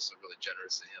that was also really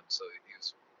generous of him. So he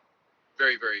was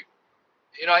very, very.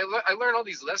 I learn all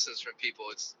these lessons from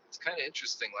people. It's kind of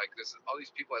interesting. Like there's all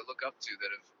these people I look up to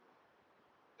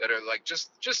that are like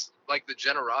just like the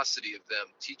generosity of them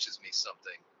teaches me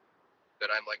something that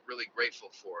I'm like really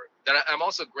grateful for. I'm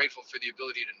also grateful for the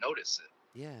ability to notice it.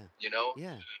 Yeah. You know,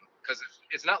 Yeah. because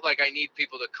it's not like I need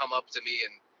people to come up to me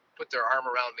and put their arm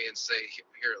around me and say,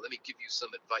 "Here, let me give you some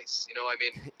advice." I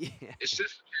mean, Yeah. it's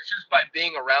just by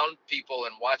being around people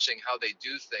and watching how they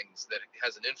do things that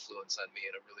has an influence on me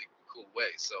in a really cool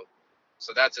way. So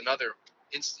that's another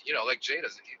like Jay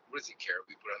doesn't. What does he care if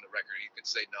we put it on the record? He could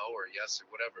say no or yes or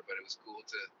whatever, but it was cool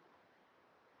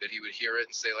that he would hear it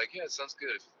and say like, "Yeah, it sounds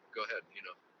good. Go ahead."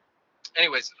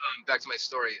 Anyways, back to my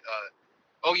story.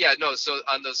 Oh yeah, no. So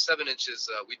on those 7 inches,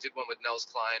 we did one with Nels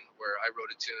Klein where I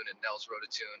wrote a tune and Nels wrote a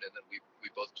tune, and then we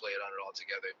both played on it all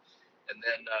together. And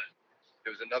then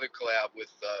there was another collab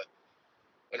with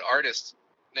an artist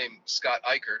named Scott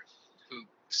Eicher, who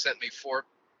sent me 4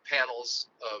 panels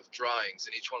of drawings,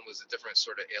 and each one was a different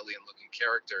sort of alien-looking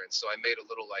character. And so I made a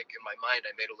little, like in my mind,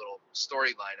 I made a little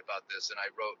storyline about this, and I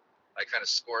kind of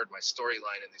scored my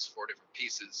storyline in these 4 different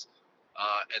pieces.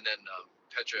 And then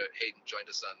Petra Hayden joined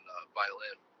us on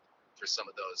violin for some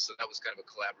of those. So that was kind of a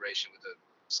collaboration with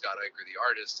Scott Eicher, the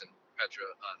artist, and Petra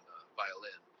on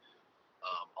violin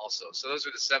also. So those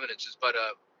were the 7 inches. But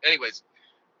anyways,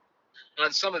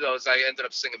 on some of those, I ended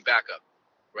up singing backup,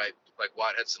 right? Like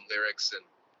Watt had some lyrics, and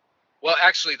well,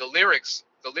 actually, the lyrics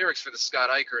for the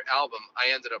Scott Eicher album, I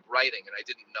ended up writing, and I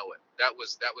didn't know it. That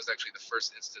was actually the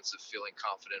first instance of feeling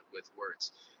confident with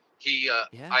words. Yeah.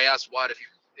 I asked Watt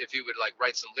if he would like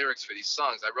write some lyrics for these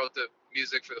songs. I wrote the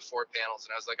music for the 4 panels,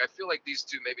 and I was like, I feel like these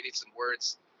two maybe need some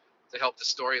words to help the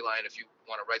storyline if you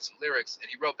want to write some lyrics. And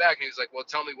he wrote back, and he was like, well,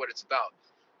 tell me what it's about.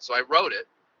 So I wrote it,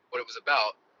 what it was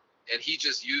about, and he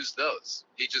just used those.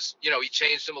 He just, he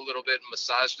changed them a little bit and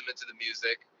massaged them into the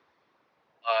music.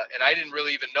 And I didn't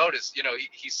really even notice.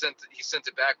 He sent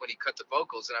it back when he cut the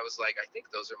vocals, and I was like, I think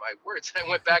those are my words. And I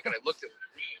went back and I looked at it,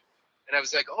 and I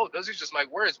was like, oh, those are just my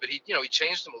words. But he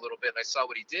changed them a little bit, and I saw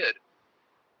what he did,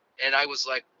 and I was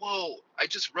like, whoa, I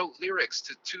just wrote lyrics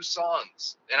to 2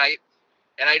 songs, and I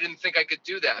didn't think I could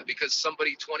do that because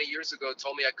somebody 20 years ago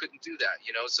told me I couldn't do that.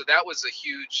 So that was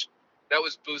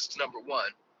boost number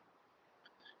one.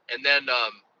 And then,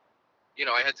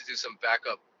 I had to do some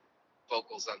backup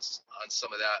vocals on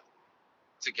some of that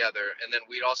together, and then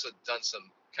we'd also done some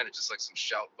kind of just like some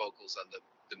shout vocals on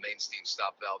the main steam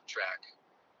stop valve track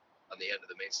on the end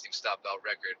of the main steam stop valve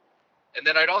record. And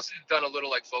then I'd also done a little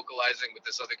like vocalizing with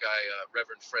this other guy,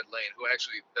 Reverend Fred Lane, who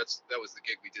actually that was the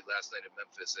gig we did last night in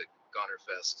Memphis at Goner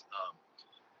Fest.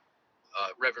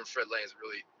 Reverend Fred Lane is a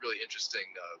really really interesting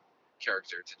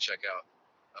character to check out.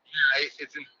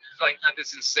 It's like not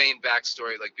this insane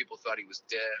backstory. Like people thought he was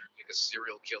dead, like a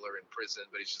serial killer in prison,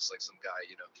 but he's just like some guy.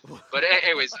 But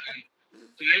anyways, so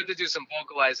I had to do some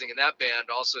vocalizing in that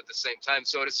band also at the same time.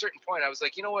 So at a certain point, I was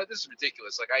like, you know what, this is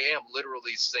ridiculous. Like I am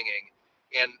literally singing,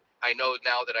 and I know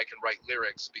now that I can write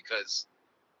lyrics because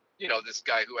this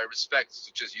guy who I respect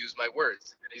just used my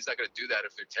words, and he's not going to do that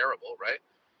if they're terrible, right?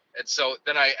 And so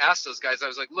then I asked those guys. I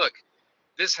was like, look,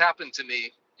 this happened to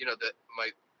me. That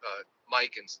my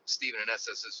Mike and Steven and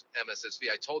MSSV.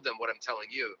 I told them what I'm telling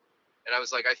you, and I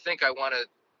was like, I think I want to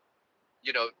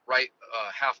write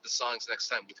half the songs next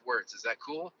time with words. Is that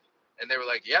cool? And they were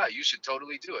like, yeah, you should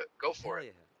totally do it. Go for Hell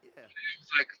it. yeah. It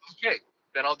was like, okay,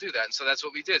 then I'll do that. And so that's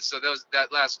what we did. So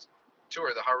that last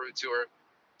tour, the Haru tour,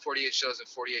 48 shows in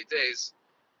 48 days,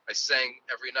 I sang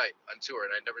every night on tour,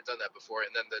 and I'd never done that before.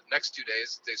 And then the next 2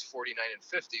 days, days 49 and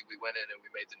 50, we went in and we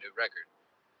made the new record.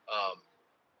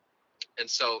 And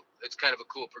so it's kind of a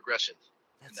cool progression.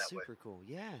 That's super cool.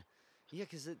 Yeah,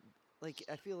 because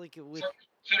I feel like it would.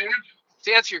 So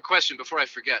to answer your question, before I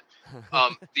forget,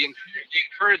 the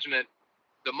encouragement,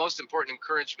 the most important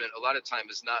encouragement, a lot of time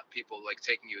is not people like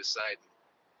taking you aside,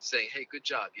 saying, "Hey, good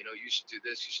job. You know, you should do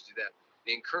this, you should do that."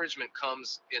 The encouragement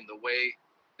comes in the way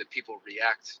that people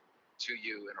react to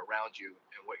you and around you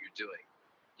and what you're doing.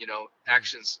 You know,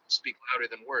 actions speak louder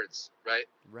than words, right?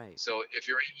 Right. So if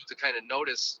you're able to kind of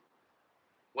notice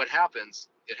what happens,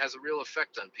 it has a real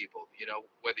effect on people, you know,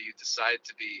 whether you decide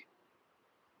to be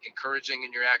encouraging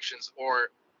in your actions or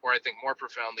I think more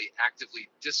profoundly, actively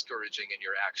discouraging in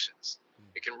your actions.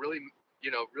 It can really,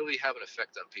 you know, really have an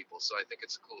effect on people. So I think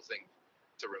it's a cool thing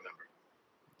to remember.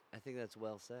 I think that's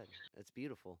well said. It's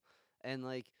beautiful. And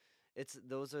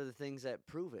those are the things that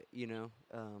prove it, you know?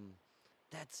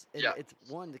 It's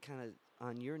one to kind of,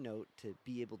 on your note, to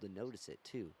be able to notice it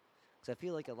too. Because I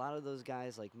feel like a lot of those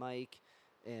guys like Mike,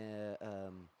 and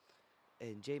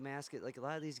Jay Maskett, like a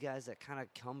lot of these guys that kind of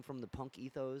come from the punk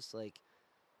ethos, like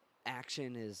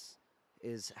action is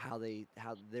how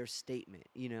their statement,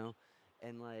 you know,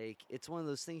 and like it's one of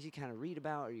those things you kind of read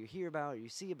about or you hear about or you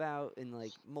see about in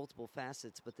like multiple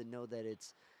facets, but to know that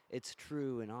it's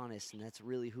true and honest and that's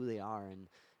really who they are, and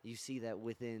you see that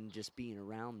within just being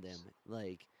around them,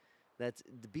 like that's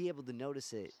to be able to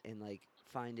notice it and like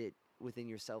find it within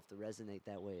yourself to resonate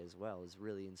that way as well is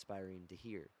really inspiring to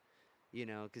hear, you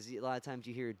know, because a lot of times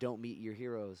you hear don't meet your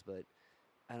heroes, but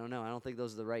I don't know, I don't think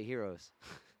those are the right heroes.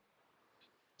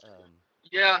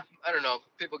 Yeah, I don't know,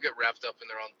 people get wrapped up in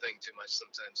their own thing too much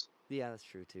sometimes. Yeah, that's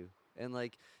true too. And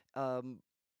like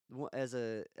as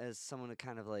someone that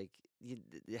kind of like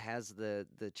has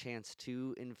the chance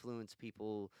to influence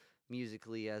people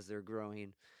musically as they're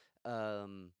growing,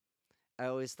 I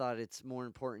always thought it's more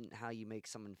important how you make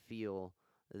someone feel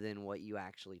than what you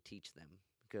actually teach them,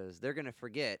 because they're gonna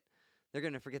forget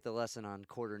the lesson on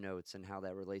quarter notes and how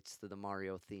that relates to the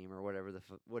Mario theme or whatever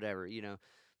whatever, you know,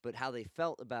 but how they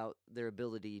felt about their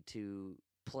ability to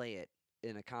play it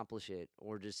and accomplish it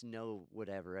or just know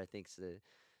whatever, I think is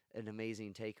an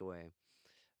amazing takeaway.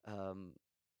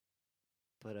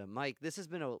 But Mike, this has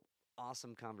been an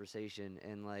awesome conversation,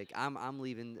 and like I'm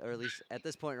leaving, or at least at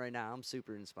this point right now, I'm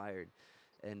super inspired.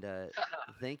 And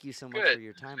thank you so much for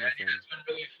your time, my friend. It's been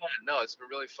really fun. No, it's been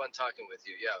really fun talking with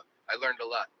you. Yeah, I learned a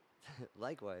lot.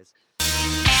 Likewise.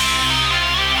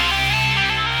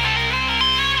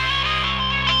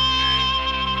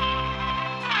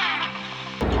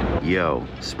 Yo,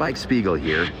 Spike Spiegel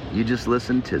here. You just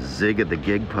listened to Zig at the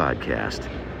Gig podcast.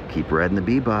 Keep riding the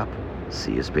bebop.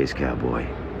 See you, Space Cowboy.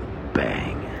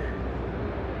 Bang.